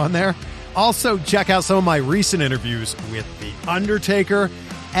Hart is on there. Also, check out some of my recent interviews with The Undertaker,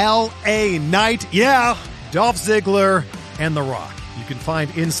 L.A. Knight, Dolph Ziggler, and The Rock. You can find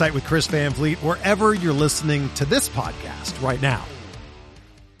Insight with Chris Van Vliet wherever you're listening to this podcast right now.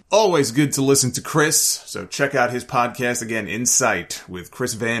 Always good to listen to Chris, so check out his podcast again, Insight with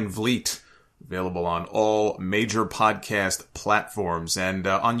Chris Van Vliet. Available on all major podcast platforms and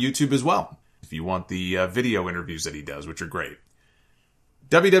on YouTube as well, if you want the video interviews that he does, which are great.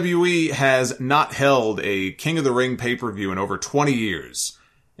 WWE has not held a King of the Ring pay-per-view in over 20 years,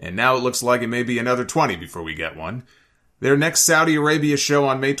 and now it looks like it may be another 20 before we get one. Their next Saudi Arabia show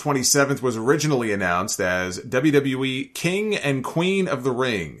on May 27th was originally announced as WWE King and Queen of the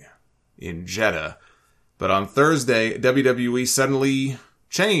Ring in Jeddah, but on Thursday, WWE suddenly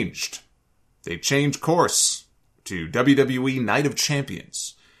changed. They changed course to WWE Night of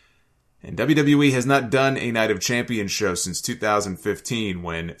Champions. And WWE has not done a Night of Champions show since 2015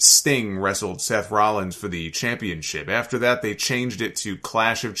 when Sting wrestled Seth Rollins for the championship. After that, they changed it to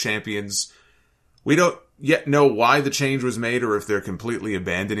Clash of Champions. We don't yet know why the change was made or if they're completely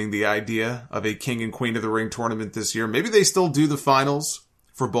abandoning the idea of a King and Queen of the Ring tournament this year. Maybe they still do the finals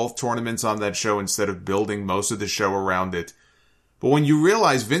for both tournaments on that show instead of building most of the show around it. But when you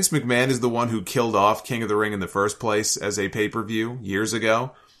realize Vince McMahon is the one who killed off King of the Ring in the first place as a pay-per-view years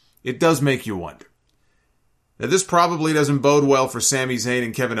ago, it does make you wonder. Now, this probably doesn't bode well for Sami Zayn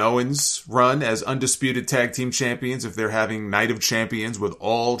and Kevin Owens' run as undisputed tag team champions if they're having Night of Champions with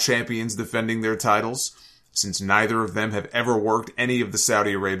all champions defending their titles, since neither of them have ever worked any of the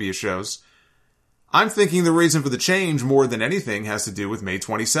Saudi Arabia shows. I'm thinking the reason for the change more than anything has to do with May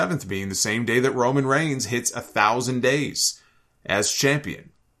 27th being the same day that Roman Reigns hits 1,000 days as champion.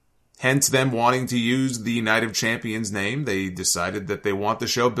 Hence them wanting to use the Night of Champions name. They decided that they want the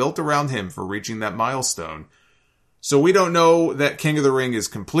show built around him for reaching that milestone. So we don't know that King of the Ring is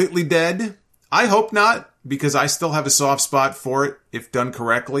completely dead. I hope not, because I still have a soft spot for it if done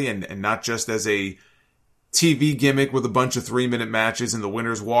correctly and not just as a TV gimmick with a bunch of 3-minute matches and the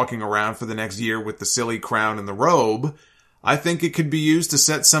winners walking around for the next year with the silly crown and the robe. I think it could be used to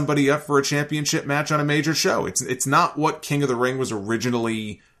set somebody up for a championship match on a major show. It's not what King of the Ring was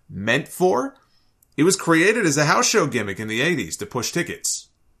originally meant for. It was created as a house show gimmick in the 80s to push tickets.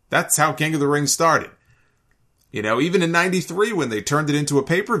 That's how King of the Ring started. You know, even in 93 when they turned it into a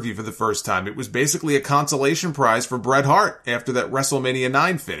pay-per-view for the first time, it was basically a consolation prize for Bret Hart after that WrestleMania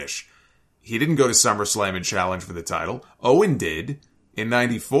 9 finish. He didn't go to SummerSlam and challenge for the title. Owen did in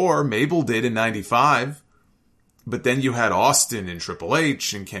 94. Mabel did in 95. But then you had Austin and Triple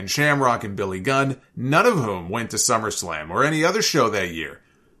H and Ken Shamrock and Billy Gunn, none of whom went to SummerSlam or any other show that year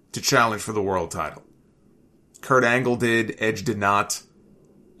to challenge for the world title. Kurt Angle did, Edge did not,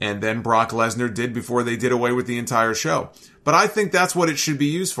 and then Brock Lesnar did before they did away with the entire show. But I think that's what it should be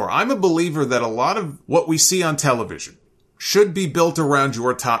used for. I'm a believer that a lot of what we see on television should be built around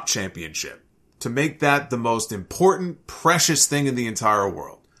your top championship to make that the most important, precious thing in the entire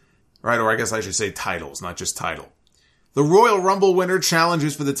world. Right? Or I guess I should say titles, not just title. The Royal Rumble winner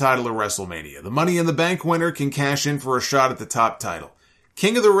challenges for the title at WrestleMania. The Money in the Bank winner can cash in for a shot at the top title.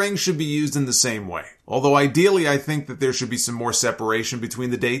 King of the Ring should be used in the same way. Although ideally I think that there should be some more separation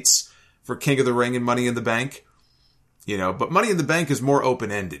between the dates for King of the Ring and Money in the Bank. You know, but Money in the Bank is more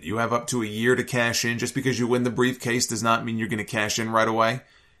open-ended. You have up to a year to cash in. Just because you win the briefcase does not mean you're going to cash in right away.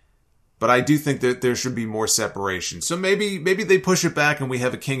 But I do think that there should be more separation. So maybe they push it back and we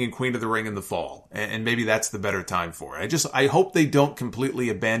have a King and Queen of the Ring in the fall. And maybe that's the better time for it. I hope they don't completely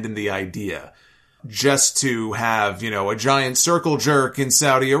abandon the idea just to have, you know, a giant circle jerk in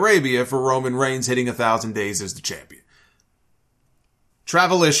Saudi Arabia for Roman Reigns hitting 1,000 days as the champion.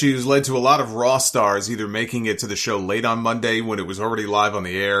 Travel issues led to a lot of Raw stars either making it to the show late on Monday when it was already live on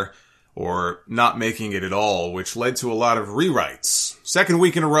the air, or not making it at all, which led to a lot of rewrites. Second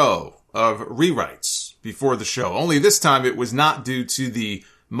week in a row of rewrites before the show. Only this time it was not due to the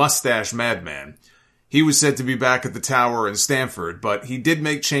mustache madman. He was said to be back at the Tower in Stamford, but he did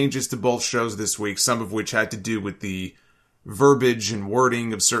make changes to both shows this week, some of which had to do with the verbiage and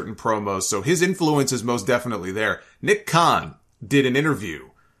wording of certain promos, so his influence is most definitely there. Nick Khan did an interview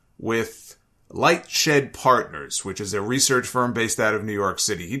with Lightshed Partners, which is a research firm based out of New York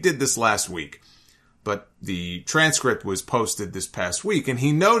City. He did this last week, but the transcript was posted this past week, and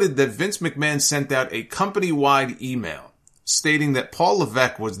he noted that Vince McMahon sent out a company-wide email stating that Paul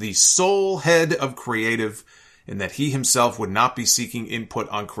Levesque was the sole head of creative and that he himself would not be seeking input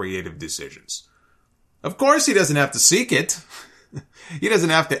on creative decisions. Of course he doesn't have to seek it. He doesn't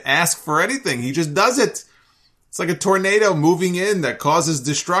have to ask for anything. He just does it. It's like a tornado moving in that causes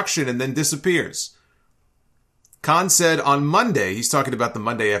destruction and then disappears. Khan said on Monday, he's talking about the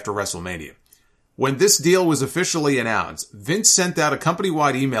Monday after WrestleMania, when this deal was officially announced, Vince sent out a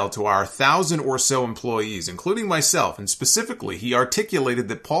company-wide email to our 1,000 or so employees, including myself, and specifically, he articulated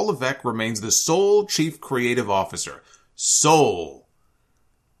that Paul Levesque remains the sole chief creative officer. Sole.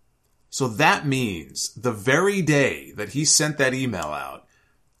 So that means the very day that he sent that email out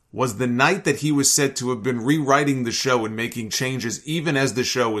was the night that he was said to have been rewriting the show and making changes even as the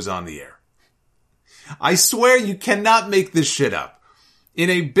show was on the air. I swear you cannot make this shit up. In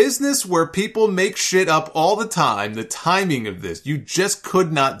a business where people make shit up all the time, the timing of this, you just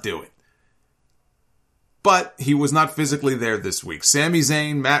could not do it. But he was not physically there this week. Sami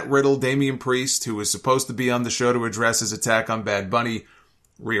Zayn, Matt Riddle, Damian Priest, who was supposed to be on the show to address his attack on Bad Bunny,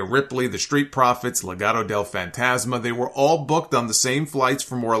 Rhea Ripley, the Street Profits, Legado del Fantasma, they were all booked on the same flights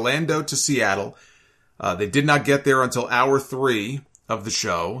from Orlando to Seattle. They did not get there until hour 3 of the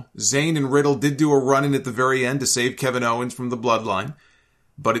show. Zayn and Riddle did do a run-in at the very end to save Kevin Owens from the Bloodline.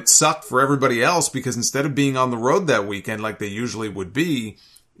 But it sucked for everybody else because instead of being on the road that weekend like they usually would be,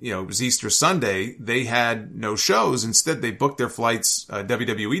 you know, it was Easter Sunday, they had no shows. Instead, they booked their flights,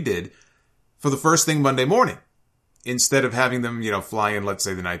 WWE did, for the first thing Monday morning, instead of having them, you know, fly in, let's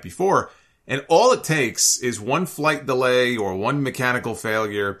say, the night before. And all it takes is one flight delay or one mechanical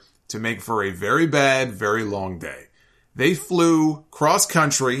failure to make for a very bad, very long day. They flew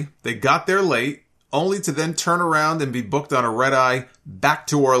cross-country, they got there late, only to then turn around and be booked on a red-eye back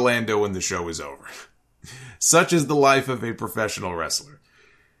to Orlando when the show is over. Such is the life of a professional wrestler.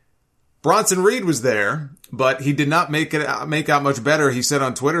 Bronson Reed was there, but he did not make out much better. He said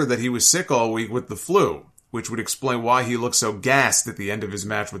on Twitter that he was sick all week with the flu, which would explain why he looked so gassed at the end of his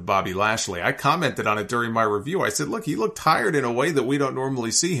match with Bobby Lashley. I commented on it during my review. I said, look, he looked tired in a way that we don't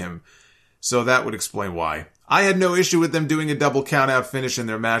normally see him. So that would explain why. I had no issue with them doing a double count-out finish in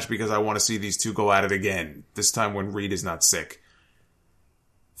their match because I want to see these two go at it again, this time when Reed is not sick.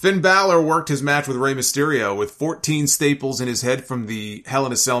 Finn Balor worked his match with Rey Mysterio with 14 staples in his head from the Hell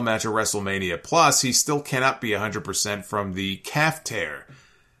in a Cell match at WrestleMania. Plus, he still cannot be 100% from the calf tear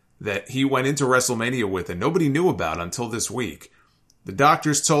that he went into WrestleMania with and nobody knew about until this week. The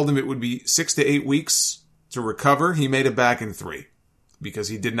doctors told him it would be 6 to 8 weeks to recover. He made it back in 3 because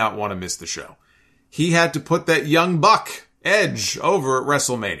he did not want to miss the show. He had to put that young buck, Edge, over at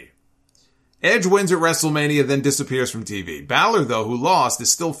WrestleMania. Edge wins at WrestleMania, then disappears from TV. Balor, though, who lost,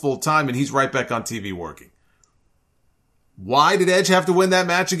 is still full-time, and he's right back on TV working. Why did Edge have to win that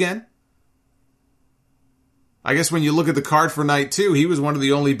match again? I guess when you look at the card for night 2, he was one of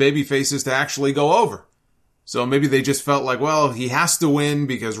the only babyfaces to actually go over. So maybe they just felt like, well, he has to win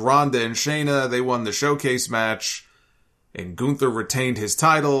because Ronda and Shayna, they won the showcase match, and Gunther retained his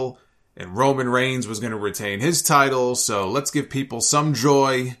title, and Roman Reigns was going to retain his title, so let's give people some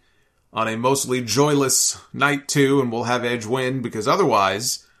joy on a mostly joyless night 2, and we'll have Edge win, because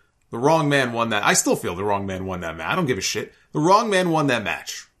otherwise, the wrong man won that. I still feel the wrong man won that match. I don't give a shit. The wrong man won that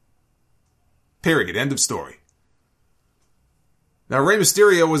match. Period. End of story. Now, Rey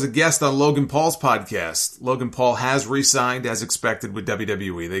Mysterio was a guest on Logan Paul's podcast. Logan Paul has re-signed, as expected, with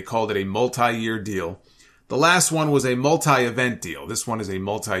WWE. They called it a multi-year deal. The last one was a multi-event deal. This one is a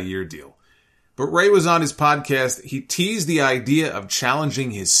multi-year deal. But Rey was on his podcast. He teased the idea of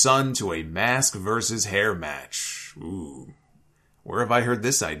challenging his son to a mask versus hair match. Ooh, where have I heard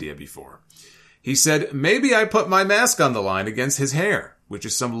this idea before? He said, maybe I put my mask on the line against his hair, which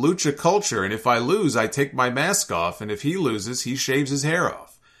is some lucha culture, and if I lose, I take my mask off, and if he loses, he shaves his hair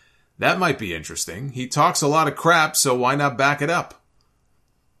off. That might be interesting. He talks a lot of crap, so why not back it up?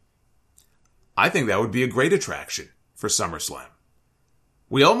 I think that would be a great attraction for SummerSlam.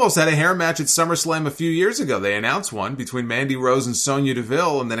 We almost had a hair match at SummerSlam a few years ago. They announced one between Mandy Rose and Sonya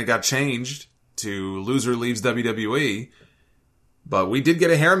Deville, and then it got changed to Loser Leaves WWE. But we did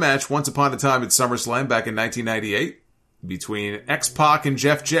get a hair match once upon a time at SummerSlam back in 1998 between X-Pac and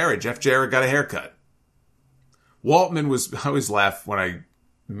Jeff Jarrett. Jeff Jarrett got a haircut. Waltman was, I always laugh when I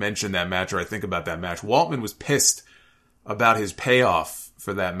mention that match or I think about that match. Waltman was pissed about his payoff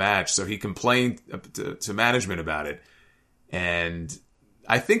for that match, so he complained to management about it. And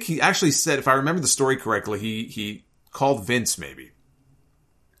I think he actually said, if I remember the story correctly, he called Vince maybe.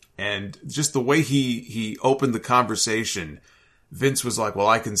 And just the way he opened the conversation, Vince was like, well,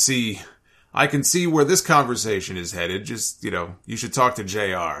 I can see where this conversation is headed. Just, you should talk to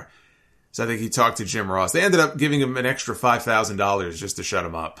JR. So I think he talked to Jim Ross. They ended up giving him an extra $5,000 just to shut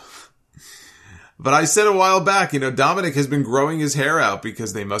him up. But I said a while back, Dominic has been growing his hair out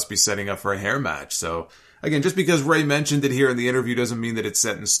because they must be setting up for a hair match. So again, just because Ray mentioned it here in the interview doesn't mean that it's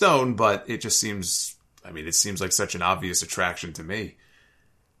set in stone, but it just seems, it seems like such an obvious attraction to me.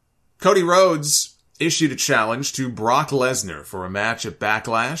 Cody Rhodes issued a challenge to Brock Lesnar for a match at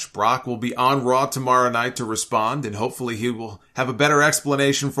Backlash. Brock will be on Raw tomorrow night to respond, and hopefully he will have a better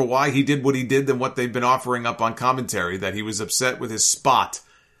explanation for why he did what he did than what they've been offering up on commentary, that he was upset with his spot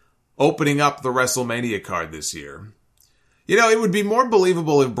opening up the WrestleMania card this year. It would be more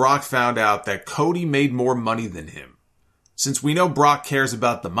believable if Brock found out that Cody made more money than him, since we know Brock cares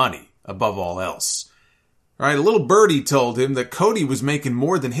about the money above all else. Right, a little birdie told him that Cody was making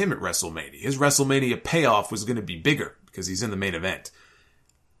more than him at WrestleMania. His WrestleMania payoff was going to be bigger because he's in the main event.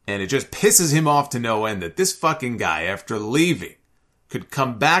 And it just pisses him off to no end that this fucking guy, after leaving, could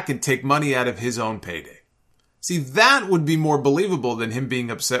come back and take money out of his own payday. See, that would be more believable than him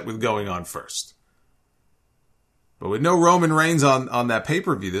being upset with going on first. But with no Roman Reigns on that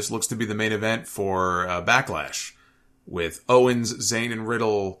pay-per-view, this looks to be the main event for Backlash, with Owens, Zayn, and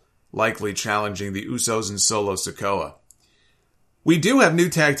Riddle likely challenging the Usos and Solo Sikoa. We do have new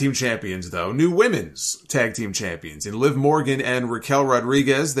tag team champions, though. New women's tag team champions. In Liv Morgan and Raquel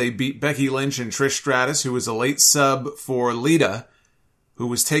Rodriguez, they beat Becky Lynch and Trish Stratus, who was a late sub for Lita, who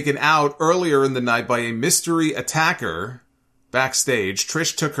was taken out earlier in the night by a mystery attacker backstage.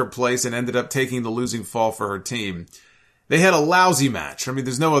 Trish took her place and ended up taking the losing fall for her team. They had a lousy match.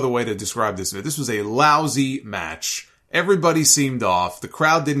 There's no other way to describe this. This was a lousy match. Everybody seemed off. The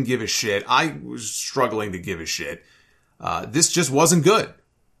crowd didn't give a shit. I was struggling to give a shit. This just wasn't good.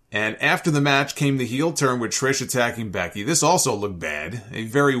 And after the match came the heel turn with Trish attacking Becky. This also looked bad. A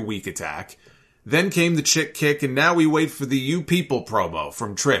very weak attack. Then came the chick kick, and now we wait for the You People promo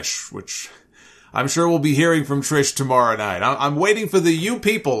from Trish, which I'm sure we'll be hearing from Trish tomorrow night. I'm waiting for the You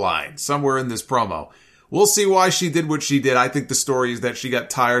People line somewhere in this promo. We'll see why she did what she did. I think the story is that she got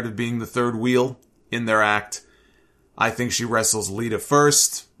tired of being the third wheel in their act. I think she wrestles Lita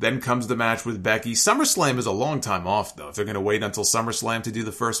first, then comes the match with Becky. SummerSlam is a long time off, though. If they're going to wait until SummerSlam to do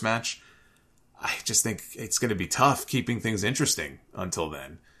the first match, I just think it's going to be tough keeping things interesting until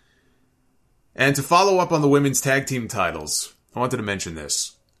then. And to follow up on the women's tag team titles, I wanted to mention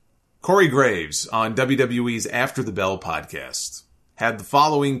this. Corey Graves on WWE's After the Bell podcast had the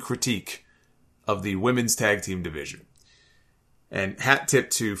following critique of the women's tag team division. And hat tip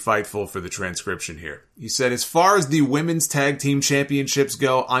to Fightful for the transcription here. He said, as far as the women's tag team championships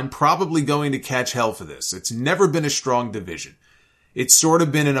go, I'm probably going to catch hell for this. It's never been a strong division. It's sort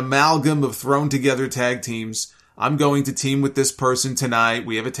of been an amalgam of thrown together tag teams. I'm going to team with this person tonight.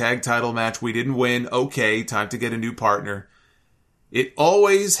 We have a tag title match. We didn't win. Okay, time to get a new partner. It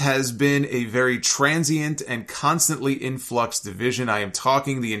always has been a very transient and constantly in flux division. I am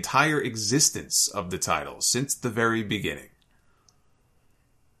talking the entire existence of the titles since the very beginning.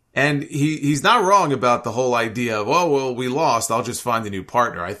 And he's not wrong about the whole idea of, oh, well, we lost, I'll just find a new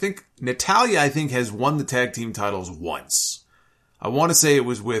partner. I think Natalya, has won the tag team titles once. I want to say it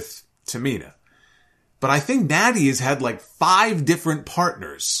was with Tamina. But I think Natty has had like 5 different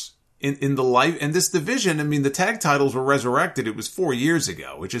partners in the life. And this division, the tag titles were resurrected. It was 4 years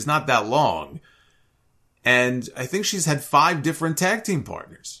ago, which is not that long. And I think she's had 5 different tag team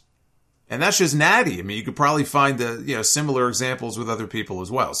partners. And that's just Natty. You could probably find similar examples with other people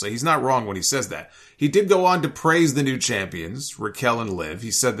as well. So he's not wrong when he says that. He did go on to praise the new champions, Raquel and Liv. He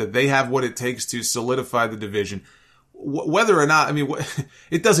said that they have what it takes to solidify the division. Whether or not,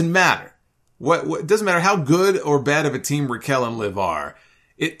 it doesn't matter. It doesn't matter how good or bad of a team Raquel and Liv are.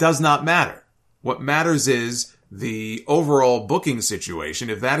 It does not matter. What matters is the overall booking situation.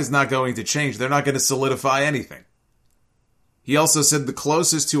 If that is not going to change, they're not going to solidify anything. He also said the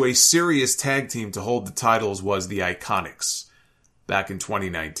closest to a serious tag team to hold the titles was the Iconics back in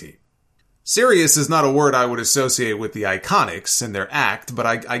 2019. Serious is not a word I would associate with the Iconics and their act, but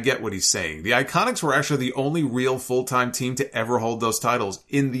I get what he's saying. The Iconics were actually the only real full-time team to ever hold those titles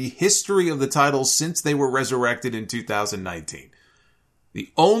in the history of the titles since they were resurrected in 2019. The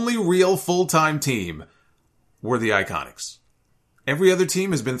only real full-time team were the Iconics. Every other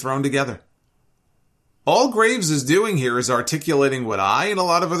team has been thrown together. All Graves is doing here is articulating what I and a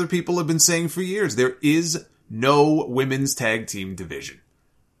lot of other people have been saying for years. There is no women's tag team division.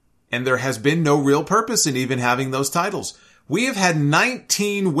 And there has been no real purpose in even having those titles. We have had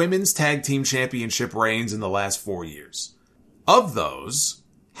 19 women's tag team championship reigns in the last 4 years. Of those,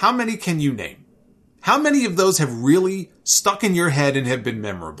 how many can you name? How many of those have really stuck in your head and have been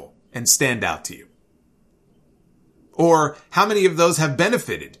memorable and stand out to you? Or how many of those have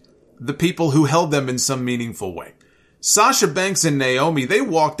benefited the people who held them in some meaningful way? Sasha Banks and Naomi, they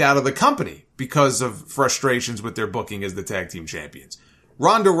walked out of the company because of frustrations with their booking as the tag team champions.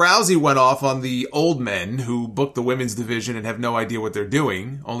 Ronda Rousey went off on the old men who booked the women's division and have no idea what they're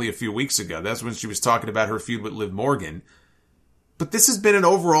doing only a few weeks ago. That's when she was talking about her feud with Liv Morgan. But this has been an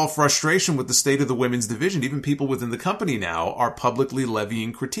overall frustration with the state of the women's division. Even people within the company now are publicly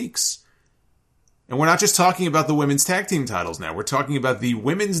levying critiques. And we're not just talking about the women's tag team titles now. We're talking about the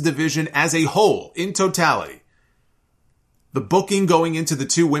women's division as a whole, in totality. The booking going into the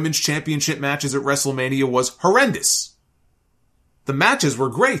 2 women's championship matches at WrestleMania was horrendous. The matches were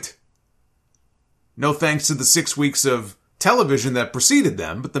great. No thanks to the 6 weeks of television that preceded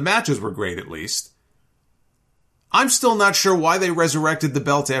them, but the matches were great at least. I'm still not sure why they resurrected the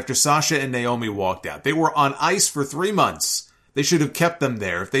belt after Sasha and Naomi walked out. They were on ice for 3 months. They should have kept them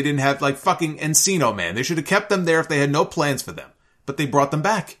there if they didn't have, like fucking Encino Man. They should have kept them there if they had no plans for them. But they brought them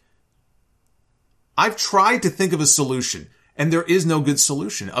back. I've tried to think of a solution, and there is no good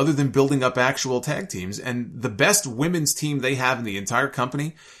solution other than building up actual tag teams, and the best women's team they have in the entire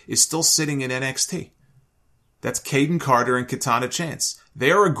company is still sitting in NXT. That's Kaden Carter and Katana Chance.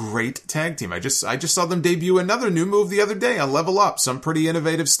 They are a great tag team. I just saw them debut another new move the other day on Level Up. Some pretty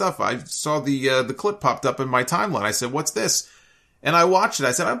innovative stuff. I saw the clip popped up in my timeline. I said, "What's this?" And I watched it.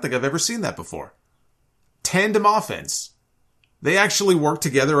 I said, "I don't think I've ever seen that before." Tandem offense. They actually work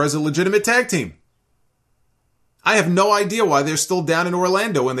together as a legitimate tag team. I have no idea why they're still down in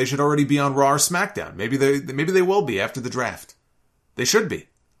Orlando when they should already be on Raw or SmackDown. Maybe they will be after the draft. They should be.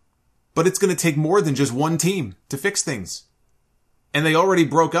 But it's going to take more than just one team to fix things. And they already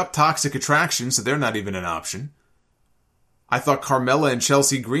broke up Toxic Attraction, so they're not even an option. I thought Carmella and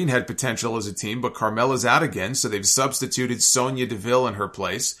Chelsea Green had potential as a team, but Carmella's out again, so they've substituted Sonya Deville in her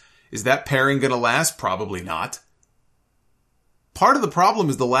place. Is that pairing going to last? Probably not. Part of the problem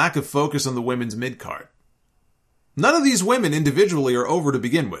is the lack of focus on the women's mid-card. None of these women individually are over to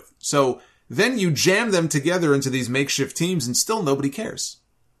begin with, so then you jam them together into these makeshift teams and still nobody cares.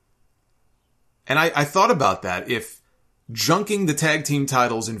 And I thought about that, if junking the tag team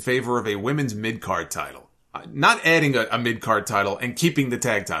titles in favor of a women's mid-card title, not adding a mid-card title and keeping the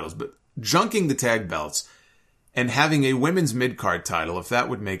tag titles, but junking the tag belts and having a women's mid-card title, if that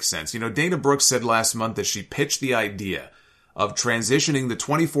would make sense. You know, Dana Brooks said last month that she pitched the idea of transitioning the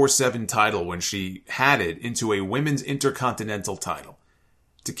 24/7 title when she had it into a women's intercontinental title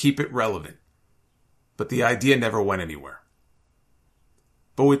to keep it relevant. But the idea never went anywhere.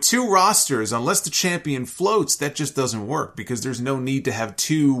 But with 2 rosters, unless the champion floats, that just doesn't work because there's no need to have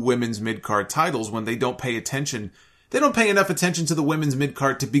 2 women's mid-card titles when they don't pay attention. They don't pay enough attention to the women's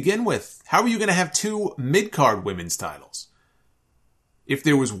mid-card to begin with. How are you going to have 2 mid-card women's titles? If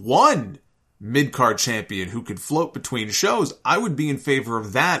there was one mid-card champion who could float between shows, I would be in favor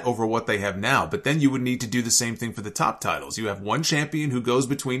of that over what they have now. But then you would need to do the same thing for the top titles. You have one champion who goes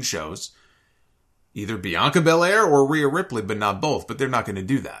between shows, either Bianca Belair or Rhea Ripley, but not both. But they're not going to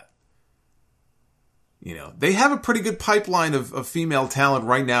do that. You know, they have a pretty good pipeline of female talent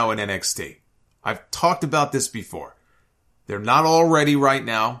right now in NXT. I've talked about this before. They're not all ready right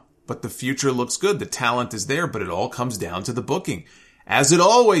now, but the future looks good. The talent is there, but it all comes down to the booking. As it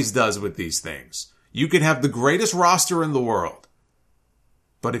always does with these things. You could have the greatest roster in the world,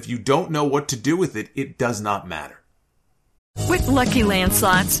 but if you don't know what to do with it, it does not matter. With Lucky Land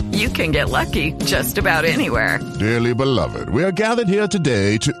Slots, you can get lucky just about anywhere. Dearly beloved, we are gathered here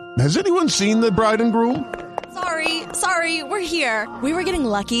today to... Has anyone seen the bride and groom? Sorry, we're here. We were getting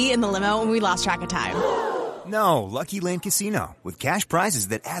lucky in the limo and we lost track of time. No, Lucky Land Casino, with cash prizes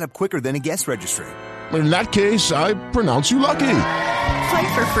that add up quicker than a guest registry. In that case, I pronounce you lucky.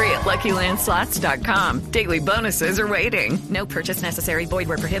 Play for free at LuckyLandSlots.com. Daily bonuses are waiting. No purchase necessary. Void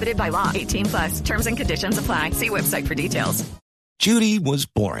where prohibited by law. 18+. Terms and conditions apply. See website for details. Judy was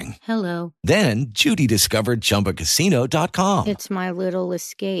boring. Hello. Then Judy discovered ChumbaCasino.com. It's my little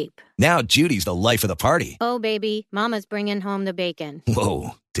escape. Now Judy's the life of the party. Oh, baby, mama's bringing home the bacon.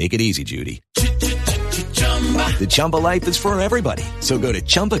 Whoa, take it easy, Judy. The Chumba life is for everybody. So go to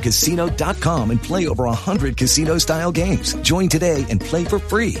ChumbaCasino.com and play over 100 casino-style games. Join today and play for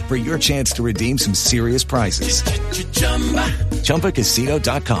free for your chance to redeem some serious prizes.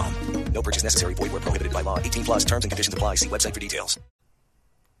 ChumbaCasino.com. No purchase necessary. Void where prohibited by law. 18+. Terms and conditions apply. See website for details.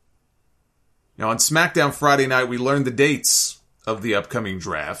 Now on SmackDown Friday night, we learned the dates of the upcoming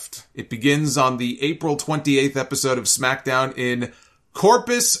draft. It begins on the April 28th episode of SmackDown in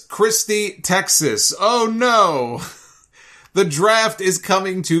Corpus Christi, Texas. Oh no! The draft is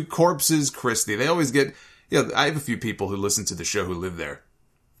coming to Corpus Christi. They always get, I have a few people who listen to the show who live there.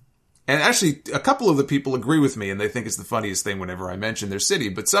 And actually, a couple of the people agree with me and they think it's the funniest thing whenever I mention their city,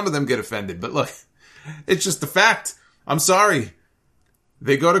 but some of them get offended. But look, it's just the fact. I'm sorry.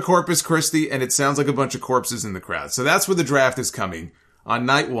 They go to Corpus Christi and it sounds like a bunch of corpses in the crowd. So that's where the draft is coming. On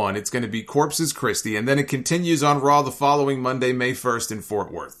night 1, it's going to be Corpus Christi, and then it continues on Raw the following Monday, May 1st in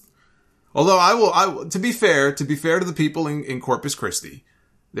Fort Worth. Although I will, to be fair to the people in Corpus Christi,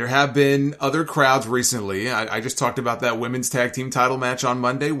 there have been other crowds recently. I just talked about that women's tag team title match on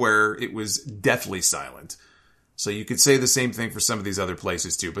Monday where it was deathly silent. So you could say the same thing for some of these other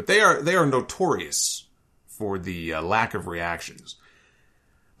places too, but they are notorious for the lack of reactions.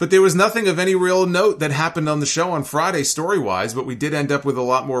 But there was nothing of any real note that happened on the show on Friday story-wise, but we did end up with a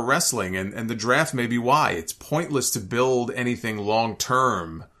lot more wrestling, and the draft may be why. It's pointless to build anything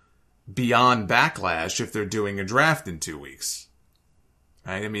long-term beyond Backlash if they're doing a draft in 2 weeks.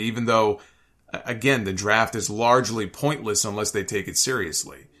 Right? I mean, even though, again, the draft is largely pointless unless they take it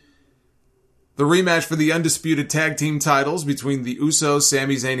seriously. The rematch for the undisputed tag team titles between the Usos,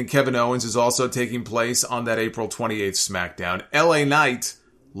 Sami Zayn, and Kevin Owens is also taking place on that April 28th SmackDown. LA Knight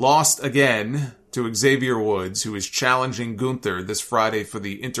lost again to Xavier Woods, who is challenging Gunther this Friday for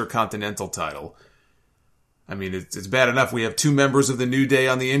the Intercontinental title. I mean, it's bad enough we have 2 members of the New Day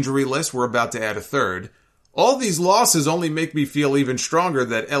on the injury list. We're about to add a third. All these losses only make me feel even stronger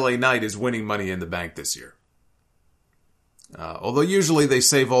that LA Knight is winning Money in the Bank this year. Although usually they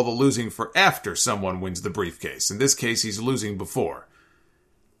save all the losing for after someone wins the briefcase. In this case, he's losing before.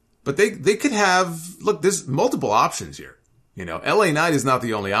 But they could have... Look, there's multiple options here. LA Knight is not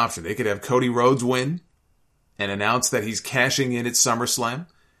the only option. They could have Cody Rhodes win and announce that he's cashing in at SummerSlam.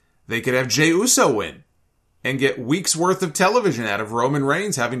 They could have Jey Uso win and get weeks worth of television out of Roman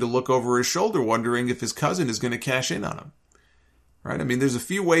Reigns having to look over his shoulder wondering if his cousin is going to cash in on him. Right? I mean, there's a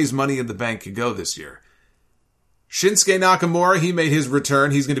few ways Money in the Bank could go this year. Shinsuke Nakamura, he made his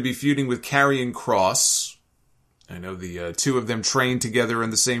return. He's going to be feuding with Karrion Kross. I know the 2 of them trained together in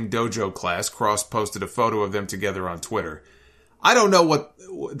the same dojo class. Kross posted a photo of them together on Twitter. I don't know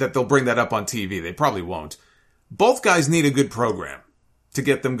that they'll bring that up on TV. They probably won't. Both guys need a good program to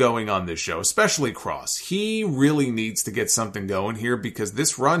get them going on this show, especially Kross. He really needs to get something going here because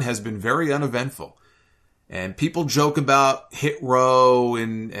this run has been very uneventful. And people joke about Hit Row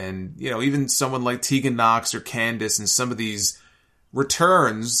and even someone like Tegan Nox or Candice and some of these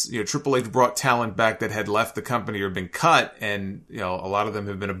returns. Triple H brought talent back that had left the company or been cut, and a lot of them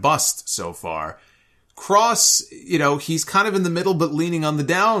have been a bust so far. Kross, he's kind of in the middle, but leaning on the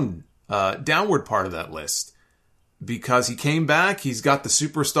downward part of that list. Because he came back, he's got the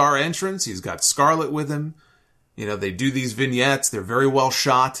superstar entrance, he's got Scarlett with him. They do these vignettes, they're very well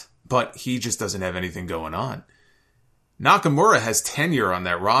shot, but he just doesn't have anything going on. Nakamura has tenure on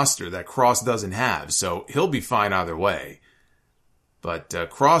that roster that Cross doesn't have, so he'll be fine either way. But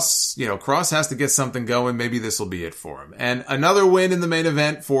Cross has to get something going. Maybe this will be it for him. And another win in the main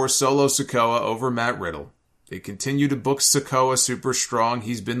event for Solo Sikoa over Matt Riddle. They continue to book Sikoa super strong.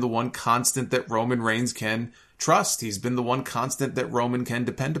 He's been the one constant that Roman Reigns can trust. He's been the one constant that Roman can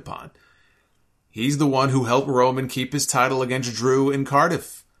depend upon. He's the one who helped Roman keep his title against Drew in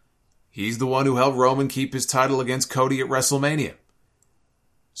Cardiff. He's the one who helped Roman keep his title against Cody at WrestleMania.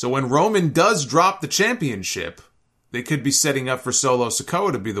 So when Roman does drop the championship, they could be setting up for Solo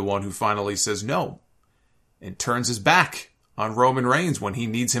Sikoa to be the one who finally says no and turns his back on Roman Reigns when he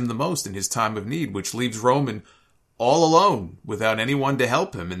needs him the most in his time of need, which leaves Roman all alone without anyone to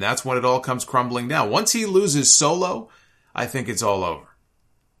help him. And that's when it all comes crumbling down. Once he loses Solo, I think it's all over.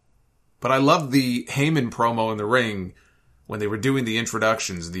 But I love the Heyman promo in the ring when they were doing the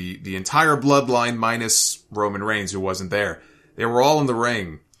introductions. The entire bloodline minus Roman Reigns, who wasn't there. They were all in the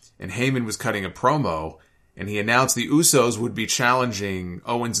ring, and Heyman was cutting a promo, and he announced the Usos would be challenging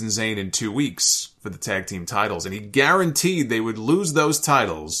Owens and Zayn in 2 weeks for the tag team titles. And he guaranteed they would lose those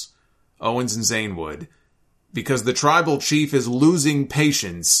titles, Owens and Zayn would, because the tribal chief is losing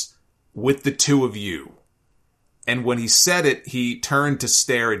patience with the two of you. And when he said it, he turned to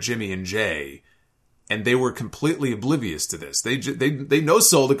stare at Jimmy and Jay, and they were completely oblivious to this. They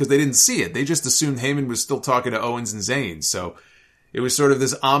no-sold it because they didn't see it. They just assumed Heyman was still talking to Owens and Zayn. So it was sort of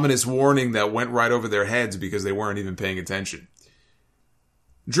this ominous warning that went right over their heads because they weren't even paying attention.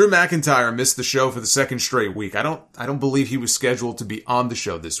 Drew McIntyre missed the show for the second straight week. I don't believe he was scheduled to be on the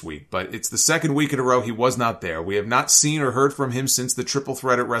show this week, but it's the second week in a row he was not there. We have not seen or heard from him since the triple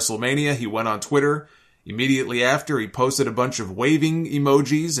threat at WrestleMania. He went on Twitter immediately after. He posted a bunch of waving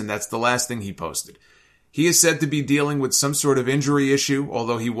emojis, and that's the last thing he posted. He is said to be dealing with some sort of injury issue,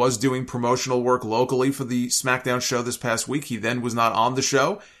 although he was doing promotional work locally for the SmackDown show this past week. He then was not on the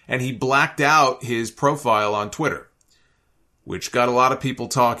show, and he blacked out his profile on Twitter, which got a lot of people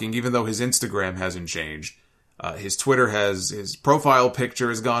talking, even though his Instagram hasn't changed. His Twitter his profile picture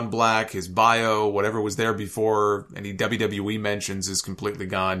has gone black, his bio, whatever was there before, any WWE mentions is completely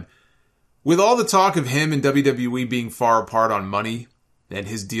gone. With all the talk of him and WWE being far apart on money, and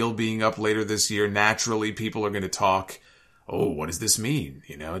his deal being up later this year, naturally people are going to talk, oh, what does this mean?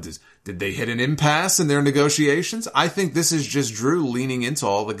 Did they hit an impasse in their negotiations? I think this is just Drew leaning into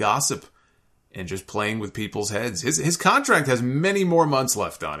all the gossip and just playing with people's heads. His contract has many more months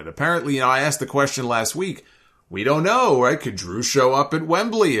left on it. Apparently, I asked the question last week. We don't know, right? Could Drew show up at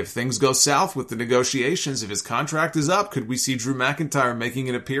Wembley if things go south with the negotiations? If his contract is up, could we see Drew McIntyre making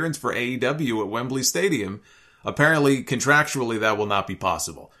an appearance for AEW at Wembley Stadium? Apparently, contractually, that will not be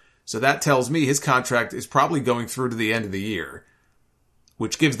possible. So that tells me his contract is probably going through to the end of the year,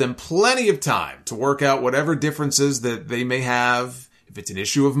 which gives them plenty of time to work out whatever differences that they may have. If it's an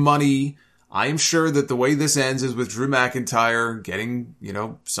issue of money, I am sure that the way this ends is with Drew McIntyre getting,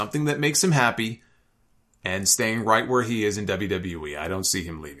 something that makes him happy and staying right where he is in WWE. I don't see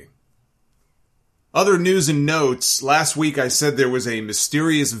him leaving. Other news and notes. Last week I said there was a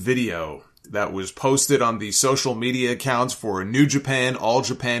mysterious video that was posted on the social media accounts for New Japan, All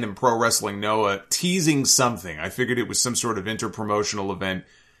Japan, and Pro Wrestling Noah teasing something. I figured it was some sort of interpromotional event.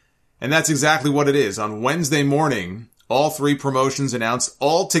 And that's exactly what it is. On Wednesday morning, all three promotions announced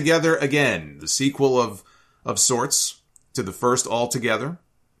All Together Again, the sequel of sorts to the first All Together,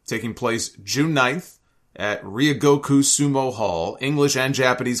 taking place June 9th at Ryogoku Sumo Hall. English and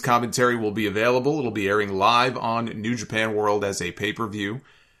Japanese commentary will be available. It'll be airing live on New Japan World as a pay-per-view.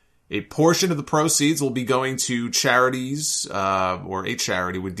 A portion of the proceeds will be going to charities, or a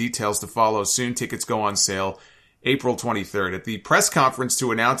charity, with details to follow soon. Tickets go on sale April 23rd. At the press conference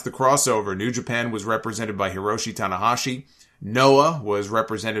to announce the crossover, New Japan was represented by Hiroshi Tanahashi. Noah was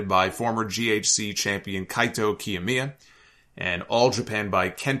represented by former GHC champion Kaito Kiyomiya. And All Japan by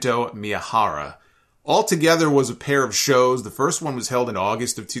Kento Miyahara. Altogether was a pair of shows. The first one was held in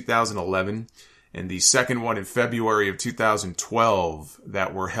August of 2011. And the second one in February of 2012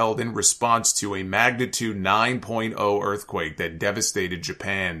 that were held in response to a magnitude 9.0 earthquake that devastated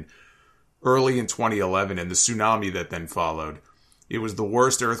Japan early in 2011 and the tsunami that then followed. It was the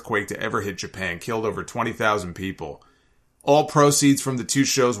worst earthquake to ever hit Japan, killed over 20,000 people. All proceeds from the two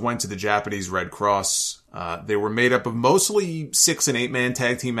shows went to the Japanese Red Cross. They were made up of mostly 6- and 8-man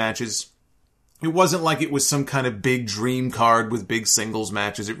tag team matches. It wasn't like it was some kind of big dream card with big singles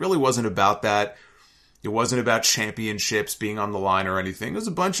matches. It really wasn't about that. It wasn't about championships being on the line or anything. It was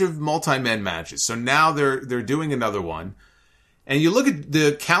a bunch of multi-men matches. So now they're doing another one. And you look at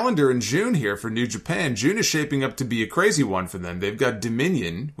the calendar in June here for New Japan. June is shaping up to be a crazy one for them. They've got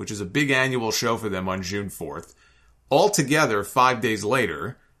Dominion, which is a big annual show for them on June 4th. all together 5 days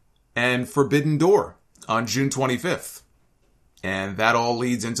later, and Forbidden Door on June 25th. And that all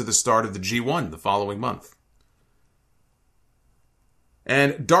leads into the start of the G1 the following month.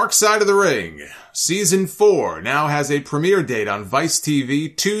 And Dark Side of the Ring, Season 4, now has a premiere date on Vice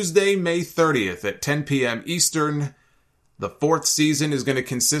TV, Tuesday, May 30th at 10 p.m. Eastern. The 4th season is going to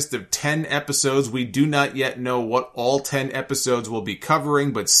consist of 10 episodes. We do not yet know what all 10 episodes will be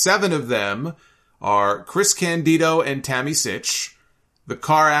covering, but 7 of them are Chris Candido and Tammy Sitch, the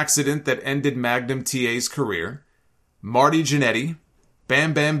car accident that ended Magnum TA's career, Marty Jannetty,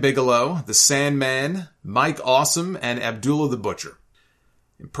 Bam Bam Bigelow, The Sandman, Mike Awesome, and Abdullah the Butcher.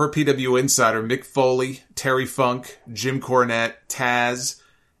 And per PW Insider, Mick Foley, Terry Funk, Jim Cornette, Taz,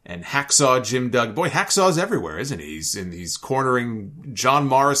 and Hacksaw Jim Duggan. Boy, Hacksaw's everywhere, isn't he? He's cornering John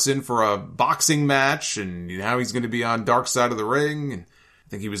Morrison for a boxing match, and now he's going to be on Dark Side of the Ring. And I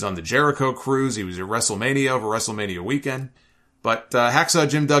think he was on the Jericho Cruise. He was at WrestleMania over WrestleMania weekend. But Hacksaw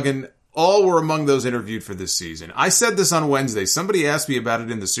Jim Duggan, all were among those interviewed for this season. I said this on Wednesday. Somebody asked me about it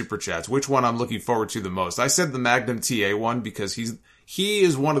in the Super Chats, which one I'm looking forward to the most. I said the Magnum TA one because he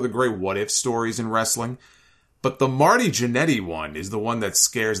is one of the great what-if stories in wrestling. But the Marty Jannetty one is the one that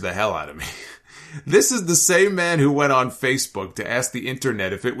scares the hell out of me. This is the same man who went on Facebook to ask the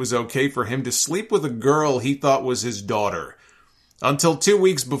internet if it was okay for him to sleep with a girl he thought was his daughter. Until 2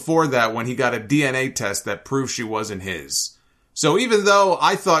 weeks before that, when he got a DNA test that proved she wasn't his. So even though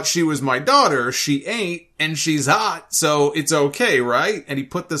I thought she was my daughter, she ain't, and she's hot, so it's okay, right? And he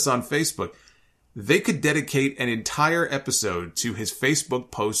put this on Facebook. They could dedicate an entire episode to his Facebook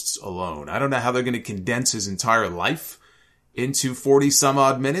posts alone. I don't know how they're going to condense his entire life into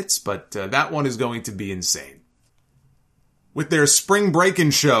 40-some-odd minutes, but that one is going to be insane. With their spring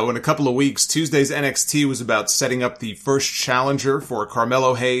break-in show in a couple of weeks, Tuesday's NXT was about setting up the first challenger for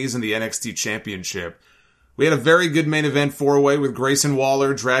Carmelo Hayes in the NXT Championship. We had a very good main event four-way with Grayson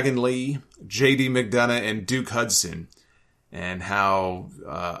Waller, Dragon Lee, JD McDonough, and Duke Hudson. And how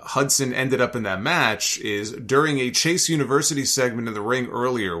Hudson ended up in that match is during a Chase University segment in the ring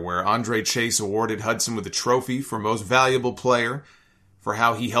earlier where Andre Chase awarded Hudson with a trophy for most valuable player for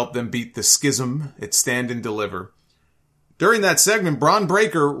how he helped them beat the Schism at Stand and Deliver. During that segment, Bron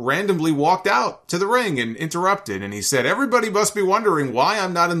Breakker randomly walked out to the ring and interrupted, and he said, "Everybody must be wondering why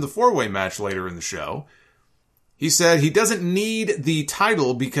I'm not in the four-way match later in the show." He said he doesn't need the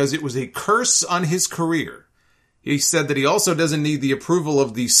title because it was a curse on his career. He said that he also doesn't need the approval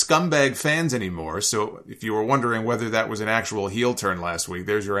of the scumbag fans anymore. So if you were wondering whether that was an actual heel turn last week,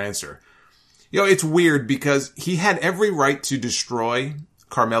 there's your answer. You know, it's weird because he had every right to destroy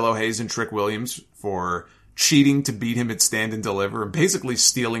Carmelo Hayes and Trick Williams for cheating to beat him at Stand and Deliver and basically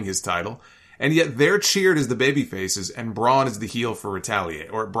stealing his title. And yet they're cheered as the babyfaces and Braun is the heel for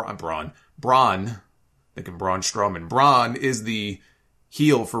retaliate. Or Braun, thinking Braun Strowman. Braun is the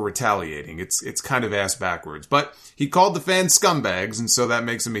heel for retaliating. It's kind of ass backwards. But he called the fans scumbags, and so that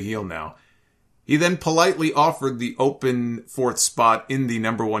makes him a heel now. He then politely offered the open fourth spot in the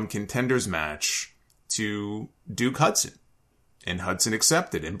number one contenders match to Duke Hudson. And Hudson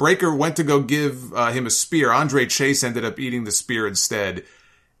accepted. And Breakker went to go give him a spear. Andre Chase ended up eating the spear instead.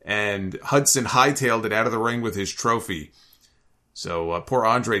 And Hudson hightailed it out of the ring with his trophy. So poor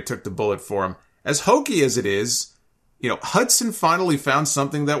Andre took the bullet for him. As hokey as it is, you know, Hudson finally found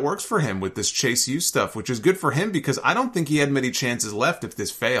something that works for him with this Chase U stuff, which is good for him because I don't think he had many chances left if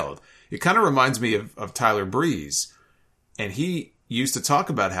this failed. It kind of reminds me of Tyler Breeze. And he used to talk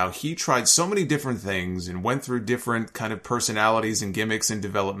about how he tried so many different things and went through different kind of personalities and gimmicks and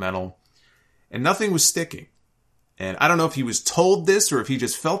developmental, and nothing was sticking. And I don't know if he was told this or if he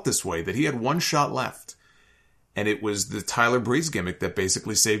just felt this way, that he had one shot left. And it was the Tyler Breeze gimmick that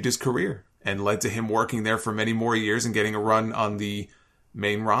basically saved his career and led to him working there for many more years and getting a run on the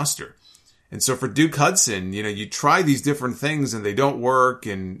main roster. And so for Duke Hudson, you know, you try these different things and they don't work,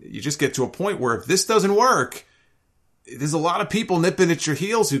 and you just get to a point where if this doesn't work, there's a lot of people nipping at your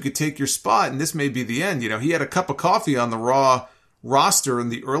heels who could take your spot, and this may be the end. You know, he had a cup of coffee on the Raw roster in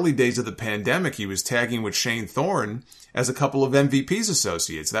the early days of the pandemic. He was tagging with Shane Thorne as a couple of MVP's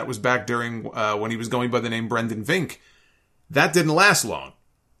associates. That was back during when he was going by the name Brendan Vink. That didn't last long.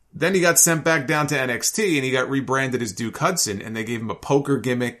 Then he got sent back down to NXT and he got rebranded as Duke Hudson, and they gave him a poker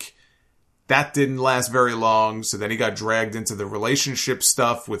gimmick. That didn't last very long. So then he got dragged into the relationship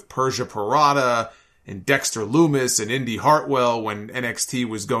stuff with Persia Parada and Dexter Lumis and Indy Hartwell when NXT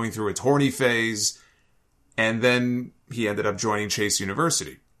was going through its horny phase. And then he ended up joining Chase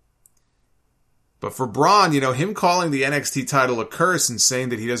University. But for Braun, you know, him calling the NXT title a curse and saying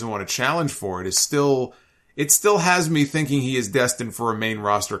that he doesn't want to challenge for it is still... It still has me thinking he is destined for a main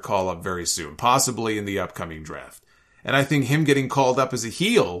roster call-up very soon, possibly in the upcoming draft. And I think him getting called up as a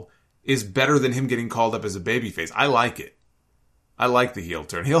heel is better than him getting called up as a babyface. I like it. I like the heel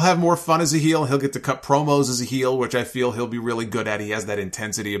turn. He'll have more fun as a heel. He'll get to cut promos as a heel, which I feel he'll be really good at. He has that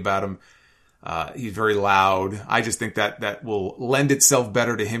intensity about him. He's very loud. I just think that will lend itself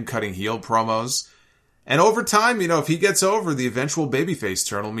better to him cutting heel promos. And over time, if he gets over, the eventual babyface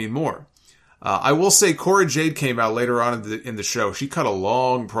turn will mean more. I will say Cora Jade came out later on in the show. She cut a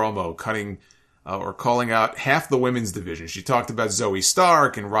long promo cutting or calling out half the women's division. She talked about Zoe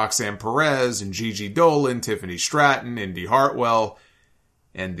Stark and Roxanne Perez and Gigi Dolan, Tiffany Stratton, Indy Hartwell,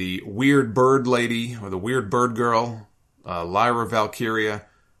 and the weird bird lady, or the weird bird girl, Lyra Valkyria,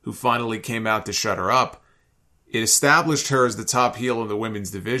 who finally came out to shut her up. It established her as the top heel in the women's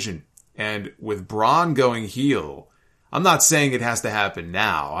division. And with Braun going heel, I'm not saying it has to happen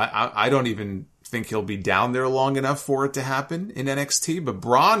now. I don't even think he'll be down there long enough for it to happen in NXT. But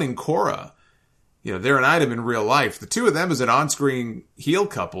Braun and Cora, they're an item in real life. The two of them as an on-screen heel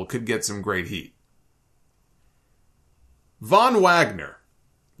couple could get some great heat. Von Wagner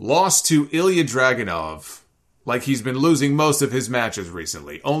lost to Ilya Dragunov like he's been losing most of his matches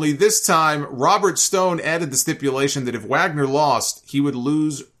recently. Only this time, Robert Stone added the stipulation that if Wagner lost, he would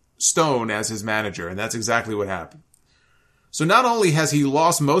lose Stone as his manager, and that's exactly what happened. So not only has he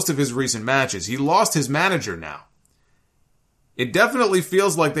lost most of his recent matches, he lost his manager now. It definitely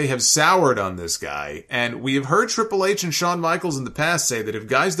feels like they have soured on this guy, and we have heard Triple H and Shawn Michaels in the past say that if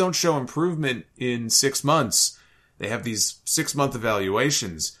guys don't show improvement in 6 months, they have these 6-month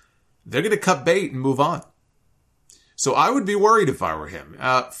evaluations, they're going to cut bait and move on. So I would be worried if I were him.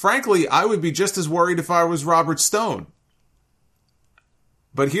 Frankly, I would be just as worried if I was Robert Stone.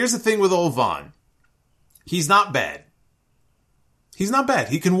 But here's the thing with old Von. He's not bad. He's not bad.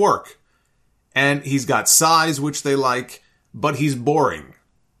 He can work. And he's got size, which they like, but he's boring.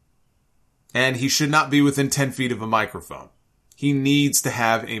 And he should not be within 10 feet of a microphone. He needs to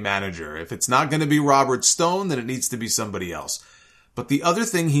have a manager. If it's not going to be Robert Stone, then it needs to be somebody else. But the other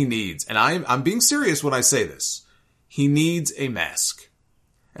thing he needs, and I'm being serious when I say this, he needs a mask.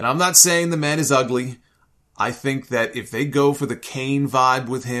 And I'm not saying the man is ugly. I think that if they go for the Kane vibe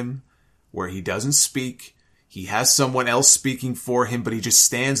with him, where he doesn't speak, he has someone else speaking for him, but he just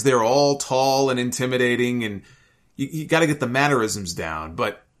stands there all tall and intimidating, and you got to get the mannerisms down.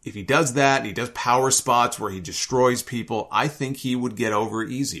 But if he does that, and he does power spots where he destroys people, I think he would get over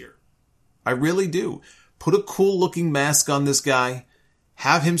easier. I really do. Put a cool-looking mask on this guy,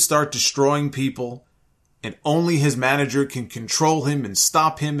 have him start destroying people, and only his manager can control him and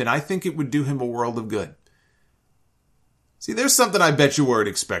stop him, and I think it would do him a world of good. See, there's something I bet you weren't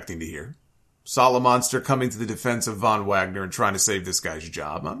expecting to hear. Solomonster coming to the defense of Von Wagner and trying to save this guy's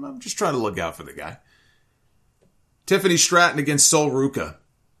job. I'm just trying to look out for the guy. Tiffany Stratton against Sol Ruca.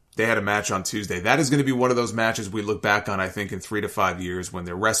 They had a match on Tuesday. That is going to be one of those matches we look back on, I think, in 3 to 5 years when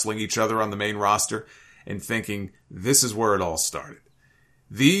they're wrestling each other on the main roster and thinking, this is where it all started.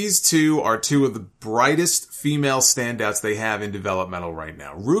 These two are two of the brightest female standouts they have in developmental right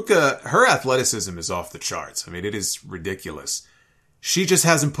now. Ruca, her athleticism is off the charts. I mean, it is ridiculous. She just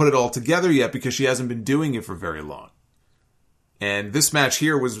hasn't put it all together yet because she hasn't been doing it for very long. And this match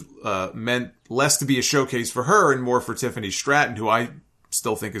here was meant less to be a showcase for her and more for Tiffany Stratton, who I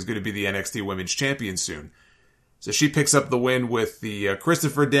still think is going to be the NXT Women's Champion soon. So she picks up the win with the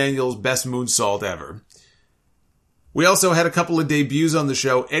Christopher Daniels best moonsault ever. We also had a couple of debuts on the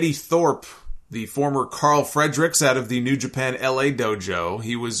show. Eddie Thorpe, the former Carl Fredericks out of the New Japan LA dojo.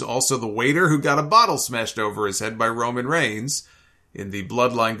 He was also the waiter who got a bottle smashed over his head by Roman Reigns in the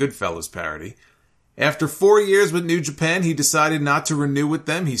Bloodline Goodfellas parody. After 4 years with New Japan, he decided not to renew with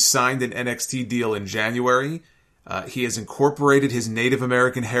them. He signed an NXT deal in January. He has incorporated his Native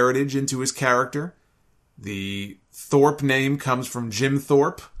American heritage into his character. The Thorpe name comes from Jim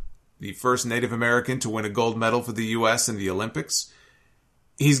Thorpe, the first Native American to win a gold medal for the U.S. in the Olympics.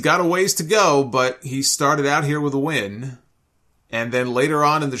 He's got a ways to go, but he started out here with a win. And then later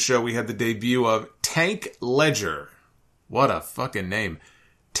on in the show, we had the debut of Tank Ledger. What a fucking name.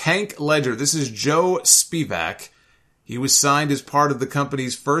 Tank Ledger. This is Joe Spivak. He was signed as part of the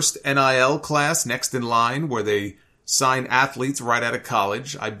company's first NIL class, Next in Line, where they sign athletes right out of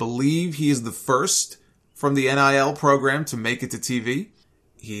college. I believe he is the first from the NIL program to make it to TV.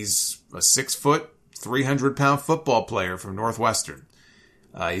 He's a 6-foot, 300-pound football player from Northwestern.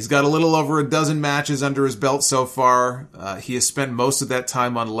 He's got a little over a dozen matches under his belt so far. He has spent most of that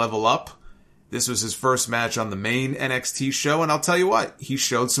time on Level Up. This was his first match on the main NXT show, and I'll tell you what, he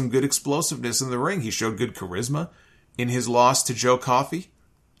showed some good explosiveness in the ring. He showed good charisma in his loss to Joe Coffey,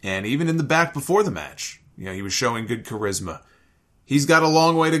 and even in the back before the match, he was showing good charisma. he's got a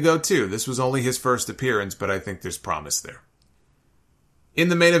long way to go too. This was only his first appearance, but I think there's promise there. In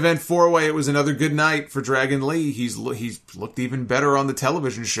the main event four-way, it was another good night for Dragon Lee. He's looked even better on the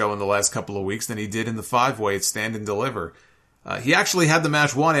television show in the last couple of weeks than he did in the five-way at Stand and Deliver. He actually had the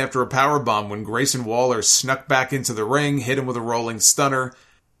match won after a powerbomb when Grayson Waller snuck back into the ring, hit him with a rolling stunner.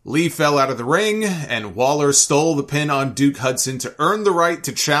 Lee fell out of the ring, and Waller stole the pin on Duke Hudson to earn the right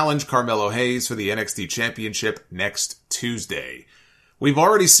to challenge Carmelo Hayes for the NXT Championship next Tuesday. We've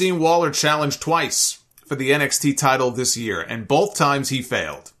already seen Waller challenge twice for the NXT title this year, and both times he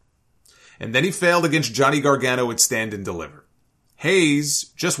failed. And then he failed against Johnny Gargano at Stand and Deliver.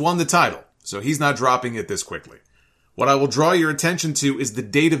 Hayes just won the title, so he's not dropping it this quickly. What I will draw your attention to is the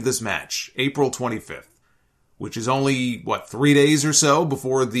date of this match, April 25th, which is only, 3 days or so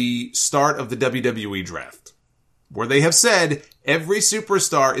before the start of the WWE draft, where they have said every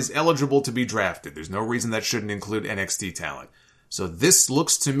superstar is eligible to be drafted. There's no reason that shouldn't include NXT talent. So this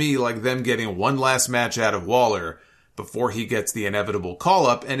looks to me like them getting one last match out of Waller before he gets the inevitable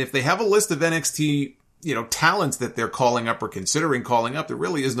call-up. And if they have a list of NXT, talents that they're calling up or considering calling up, there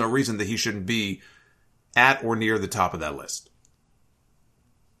really is no reason that he shouldn't be at or near the top of that list.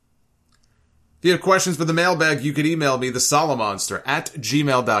 If you have questions for the mailbag, you could email me,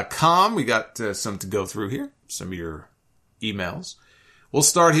 thesolomonster@gmail.com. We got some to go through here, some of your emails. We'll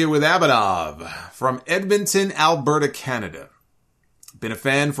start here with Abhinav from Edmonton, Alberta, Canada. Been a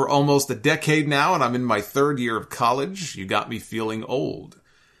fan for almost a decade now, and I'm in my third year of college. You got me feeling old.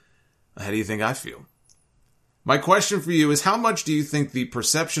 How do you think I feel? My question for you is, how much do you think the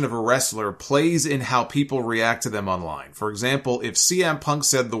perception of a wrestler plays in how people react to them online? For example, if CM Punk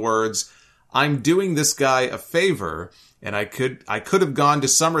said the words, "I'm doing this guy a favor, and I could have gone to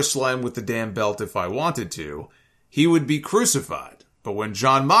SummerSlam with the damn belt if I wanted to," he would be crucified. But when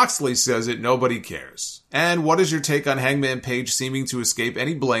Jon Moxley says it, nobody cares. And what is your take on Hangman Page seeming to escape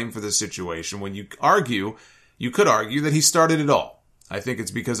any blame for the situation when you could argue that he started it all? I think it's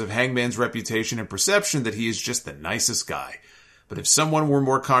because of Hangman's reputation and perception that he is just the nicest guy. But if someone were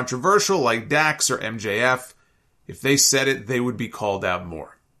more controversial, like Dax or MJF, if they said it, they would be called out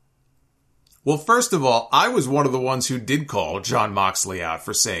more. Well, first of all, I was one of the ones who did call Jon Moxley out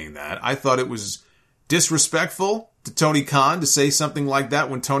for saying that. I thought it was disrespectful to Tony Khan to say something like that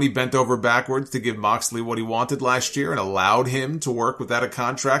when Tony bent over backwards to give Moxley what he wanted last year and allowed him to work without a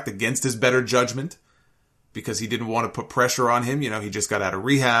contract against his better judgment because he didn't want to put pressure on him. He just got out of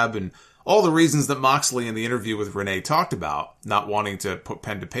rehab and all the reasons that Moxley in the interview with Renee talked about, not wanting to put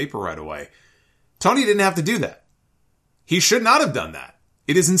pen to paper right away. Tony didn't have to do that. He should not have done that.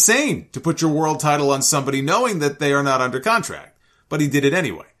 It is insane to put your world title on somebody knowing that they are not under contract, but he did it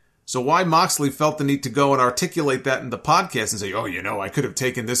anyway. So why Moxley felt the need to go and articulate that in the podcast and say, I could have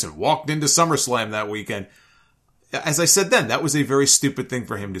taken this and walked into SummerSlam that weekend. As I said then, that was a very stupid thing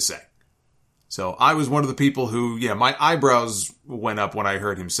for him to say. So I was one of the people who, my eyebrows went up when I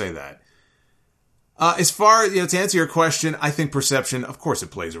heard him say that. As far, to answer your question, I think perception, of course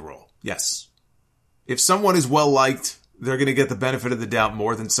it plays a role. Yes. If someone is well-liked, they're going to get the benefit of the doubt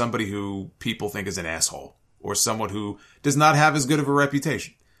more than somebody who people think is an asshole or someone who does not have as good of a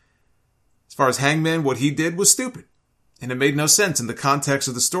reputation. As far as Hangman, what he did was stupid, and it made no sense in the context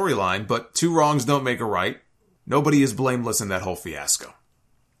of the storyline, but two wrongs don't make a right. Nobody is blameless in that whole fiasco.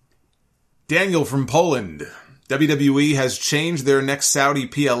 Daniel from Poland. WWE has changed their next Saudi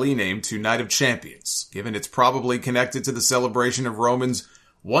PLE name to Night of Champions, given it's probably connected to the celebration of Roman's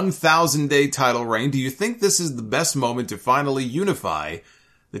 1,000-day title reign. Do you think this is the best moment to finally unify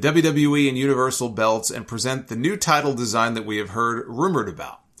the WWE and Universal belts and present the new title design that we have heard rumored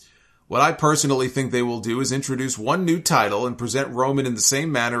about? What I personally think they will do is introduce one new title and present Roman in the same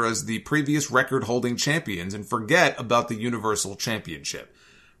manner as the previous record-holding champions and forget about the Universal Championship.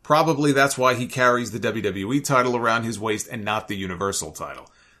 Probably that's why he carries the WWE title around his waist and not the Universal title.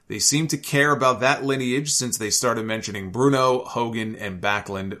 They seem to care about that lineage since they started mentioning Bruno, Hogan, and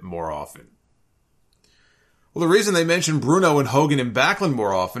Backlund more often. Well, the reason they mention Bruno and Hogan and Backlund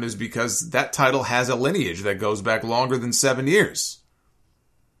more often is because that title has a lineage that goes back longer than 7 years.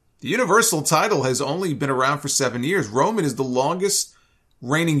 The Universal title has only been around for 7 years. Roman is the longest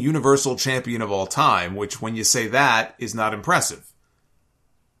reigning Universal champion of all time, which when you say that is not impressive.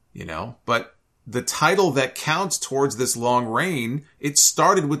 But the title that counts towards this long reign, it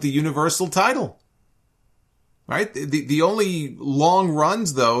started with the Universal title. Right? The only long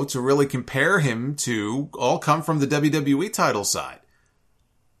runs, though, to really compare him to all come from the WWE title side.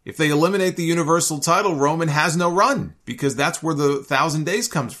 If they eliminate the Universal title, Roman has no run because that's where the 1,000 days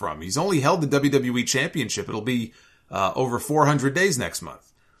comes from. He's only held the WWE Championship. It'll be over 400 days next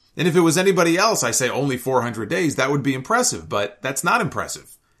month. And if it was anybody else, I say only 400 days, that would be impressive, but that's not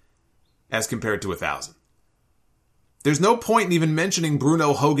impressive as compared to 1,000. There's no point in even mentioning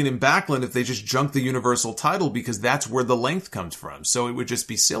Bruno, Hogan, and Backlund if they just junk the Universal title, because that's where the length comes from. So it would just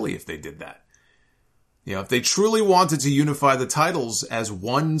be silly if they did that. You know, if they truly wanted to unify the titles as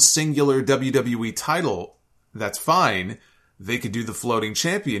one singular WWE title, that's fine. They could do the floating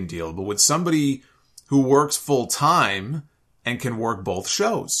champion deal. But with somebody who works full time and can work both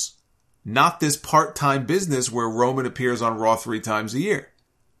shows, not this part-time business where Roman appears on Raw 3 times a year.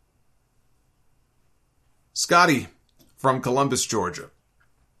 Scotty from Columbus, Georgia.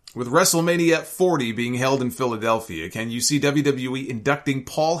 With WrestleMania 40 being held in Philadelphia, can you see WWE inducting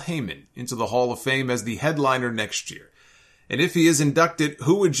Paul Heyman into the Hall of Fame as the headliner next year? And if he is inducted,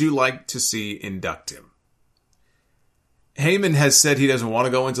 who would you like to see induct him? Heyman has said he doesn't want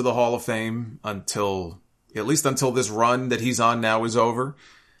to go into the Hall of Fame until this run that he's on now is over.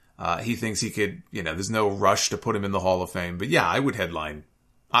 He thinks he could, there's no rush to put him in the Hall of Fame. But yeah, I would headline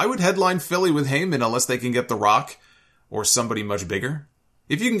Philly with Heyman unless they can get The Rock or somebody much bigger.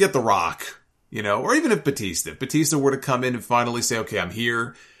 If you can get The Rock, or even if Batista were to come in and finally say, okay, I'm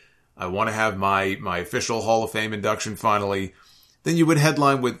here, I want to have my official Hall of Fame induction finally, then you would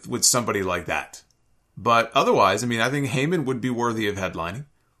headline with somebody like that. But otherwise, I think Heyman would be worthy of headlining.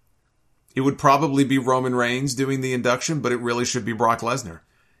 It would probably be Roman Reigns doing the induction, but it really should be Brock Lesnar.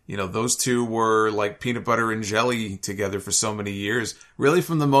 Those two were like peanut butter and jelly together for so many years, really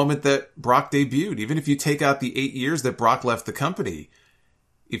from the moment that Brock debuted. Even if you take out the 8 years that Brock left the company,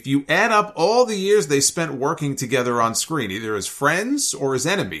 if you add up all the years they spent working together on screen, either as friends or as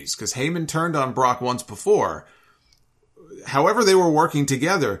enemies, because Heyman turned on Brock once before, however they were working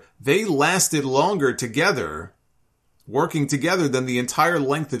together, they lasted longer together, working together, than the entire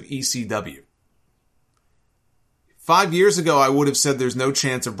length of ECW. 5 years ago, I would have said there's no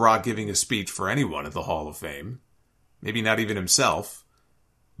chance of Brock giving a speech for anyone at the Hall of Fame. Maybe not even himself.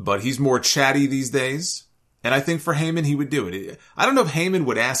 But he's more chatty these days. And I think for Heyman, he would do it. I don't know if Heyman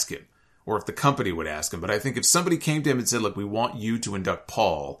would ask him, or if the company would ask him, but I think if somebody came to him and said, look, we want you to induct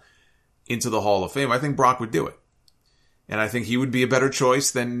Paul into the Hall of Fame, I think Brock would do it. And I think he would be a better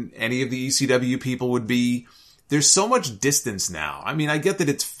choice than any of the ECW people would be. There's so much distance now. I get that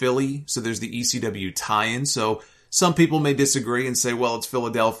it's Philly, so there's the ECW tie-in, so some people may disagree and say, well, it's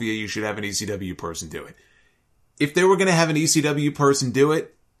Philadelphia, you should have an ECW person do it. If they were going to have an ECW person do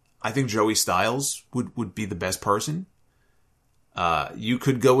it, I think Joey Styles would be the best person. You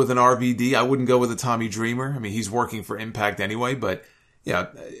could go with an RVD. I wouldn't go with a Tommy Dreamer. He's working for Impact anyway, but yeah,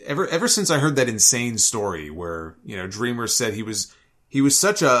 ever since I heard that insane story where, Dreamer said he was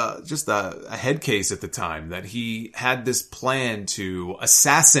such a head case at the time that he had this plan to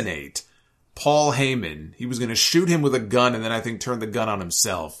assassinate Paul Heyman. He was going to shoot him with a gun and then I think turn the gun on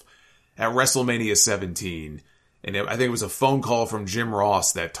himself at WrestleMania 17. And I think it was a phone call from Jim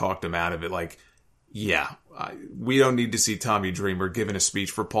Ross that talked him out of it. Like, yeah, we don't need to see Tommy Dreamer giving a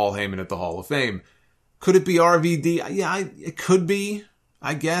speech for Paul Heyman at the Hall of Fame. Could it be RVD? Yeah, it could be,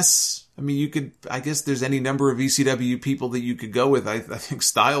 I guess. I guess there's any number of ECW people that you could go with. I think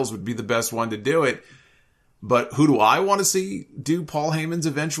Styles would be the best one to do it. But who do I want to see do Paul Heyman's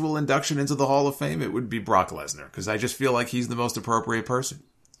eventual induction into the Hall of Fame? It would be Brock Lesnar, because I just feel like he's the most appropriate person.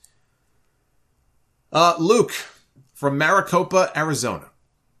 Luke from Maricopa, Arizona.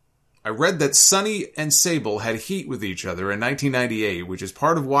 I read that Sonny and Sable had heat with each other in 1998, which is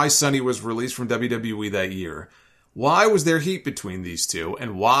part of why Sonny was released from WWE that year. Why was there heat between these two,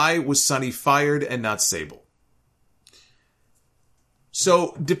 and why was Sonny fired and not Sable?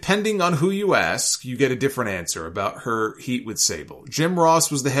 So, depending on who you ask, you get a different answer about her heat with Sable. Jim Ross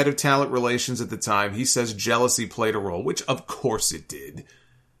was the head of talent relations at the time. He says jealousy played a role, which of course it did.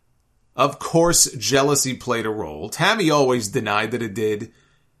 Of course, jealousy played a role. Tammy always denied that it did.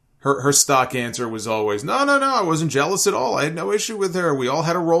 Her stock answer was always, no, I wasn't jealous at all. I had no issue with her. We all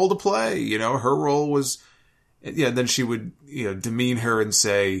had a role to play. Her role was, then she would, demean her and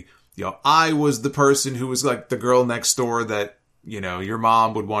say, I was the person who was like the girl next door that, your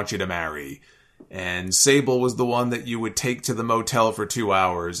mom would want you to marry. And Sable was the one that you would take to the motel for 2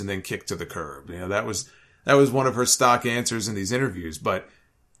 hours and then kick to the curb. That was one of her stock answers in these interviews. But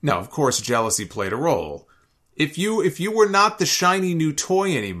no, of course, jealousy played a role. If you were not the shiny new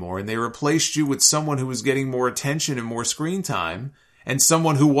toy anymore and they replaced you with someone who was getting more attention and more screen time and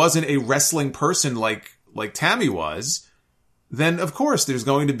someone who wasn't a wrestling person like Tammy was, then of course there's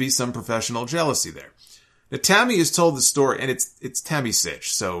going to be some professional jealousy there. Now, Tammy has told the story, and it's Tammy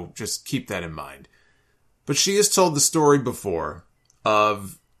Sitch, so just keep that in mind. But she has told the story before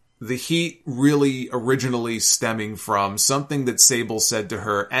of the heat really originally stemming from something that Sable said to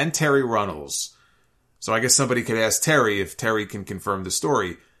her and Terry Runnels. So I guess somebody could ask Terry if Terry can confirm the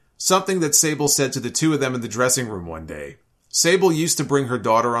story. Something that Sable said to the two of them in the dressing room one day. Sable used to bring her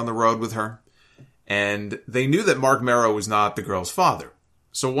daughter on the road with her, and they knew that Mark Merrow was not the girl's father.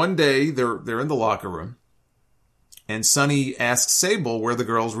 So one day, they're in the locker room, and Sonny asked Sable where the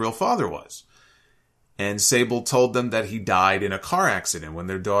girl's real father was. And Sable told them that he died in a car accident when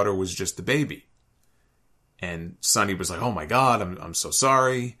their daughter was just a baby. And Sonny was like, oh my God, I'm so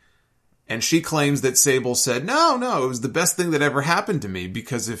sorry. And she claims that Sable said, no, it was the best thing that ever happened to me,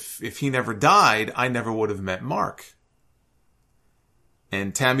 because if he never died, I never would have met Mark.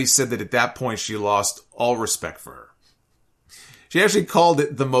 And Tammy said that at that point she lost all respect for her. She actually called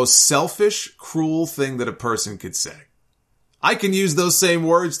it the most selfish, cruel thing that a person could say. I can use those same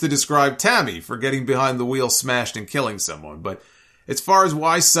words to describe Tammy for getting behind the wheel smashed and killing someone, but as far as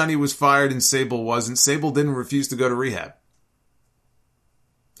why Sonny was fired and Sable wasn't, Sable didn't refuse to go to rehab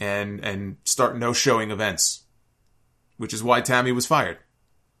and start no-showing events, which is why Tammy was fired.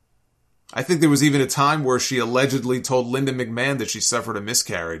 I think there was even a time where she allegedly told Linda McMahon that she suffered a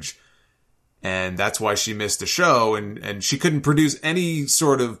miscarriage, and that's why she missed a show, and she couldn't produce any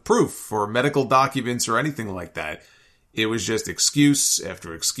sort of proof or medical documents or anything like that. It was just excuse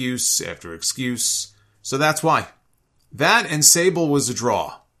after excuse after excuse. So that's why. That and Sable was a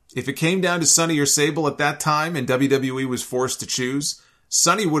draw. If it came down to Sonny or Sable at that time and WWE was forced to choose,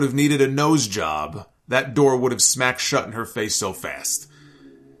 Sonny would have needed a nose job. That door would have smacked shut in her face so fast.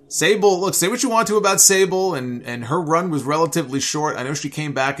 Sable, look, say what you want to about Sable, and her run was relatively short. I know she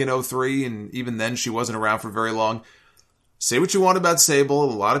came back in 2003, and even then she wasn't around for very long. Say what you want about Sable,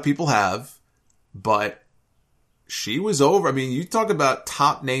 a lot of people have, but she was over. I mean, you talk about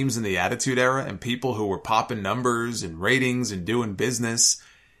top names in the Attitude Era and people who were popping numbers and ratings and doing business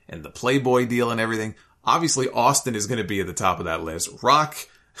and the Playboy deal and everything. Obviously, Austin is going to be at the top of that list. Rock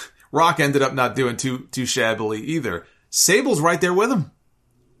ended up not doing too shabbily either. Sable's right there with him.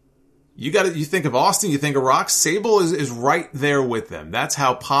 You think of Austin, you think of Rock. Sable is right there with them. That's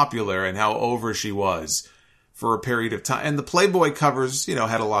how popular and how over she was for a period of time. And the Playboy covers,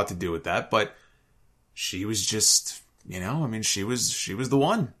 had a lot to do with that, but she was just, she was the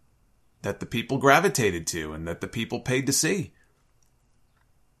one that the people gravitated to and that the people paid to see.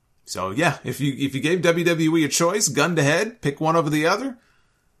 So yeah, if you gave WWE a choice, gun to head, pick one over the other,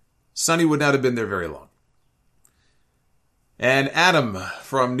 Sonny would not have been there very long. And Adam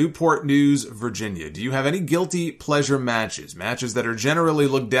from Newport News, Virginia. Do you have any guilty pleasure matches? Matches that are generally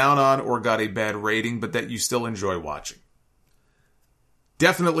looked down on or got a bad rating, but that you still enjoy watching?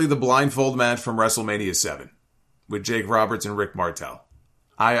 Definitely the blindfold match from WrestleMania 7 with Jake Roberts and Rick Martel.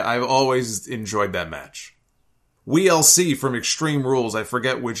 I've always enjoyed that match. WLC from Extreme Rules, I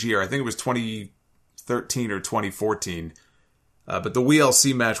forget which year. I think it was 2013 or 2014. But the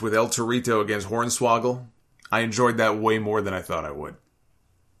WLC match with El Torito against Hornswoggle, I enjoyed that way more than I thought I would.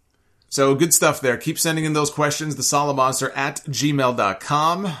 So good stuff there. Keep sending in those questions.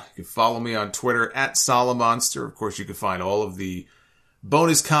 thesolomonster@gmail.com. You can follow me on Twitter @Solomonster. Of course, you can find all of the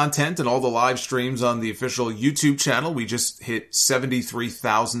bonus content and all the live streams on the official YouTube channel. We just hit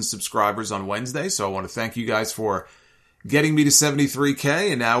 73,000 subscribers on Wednesday, so I want to thank you guys for getting me to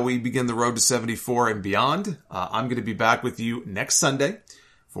 73K, and now we begin the road to 74 and beyond. I'm going to be back with you next Sunday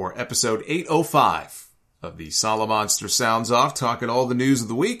for episode 805 of the Solomonster Sounds Off, talking all the news of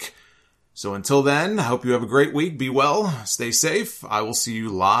the week. So until then, I hope you have a great week. Be well, stay safe. I will see you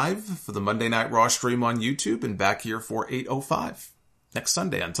live for the Monday Night Raw stream on YouTube and back here for 805 next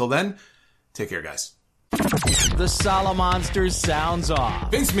Sunday. Until then, take care, guys. The Solomonster Sounds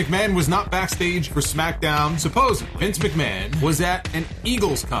Off. Vince McMahon was not backstage for SmackDown. Supposedly, Vince McMahon was at an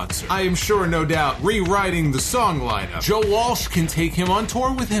Eagles concert. I am sure, no doubt, rewriting the song lineup. Joe Walsh can take him on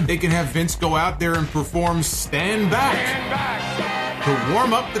tour with him. They can have Vince go out there and perform Stand Back to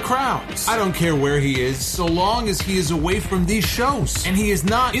warm up the crowds. I don't care where he is, so long as he is away from these shows and he is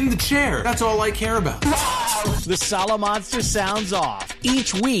not in the chair. That's all I care about. The Solomonster Sounds Off.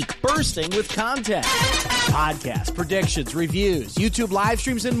 Each week, bursting with content. Podcasts, predictions, reviews, YouTube live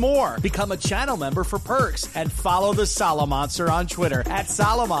streams, and more. Become a channel member for perks and follow the Solomonster on Twitter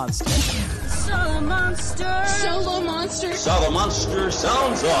 @Solomonster. Solomonster. Solomonster. Solomonster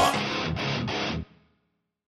Sounds Off.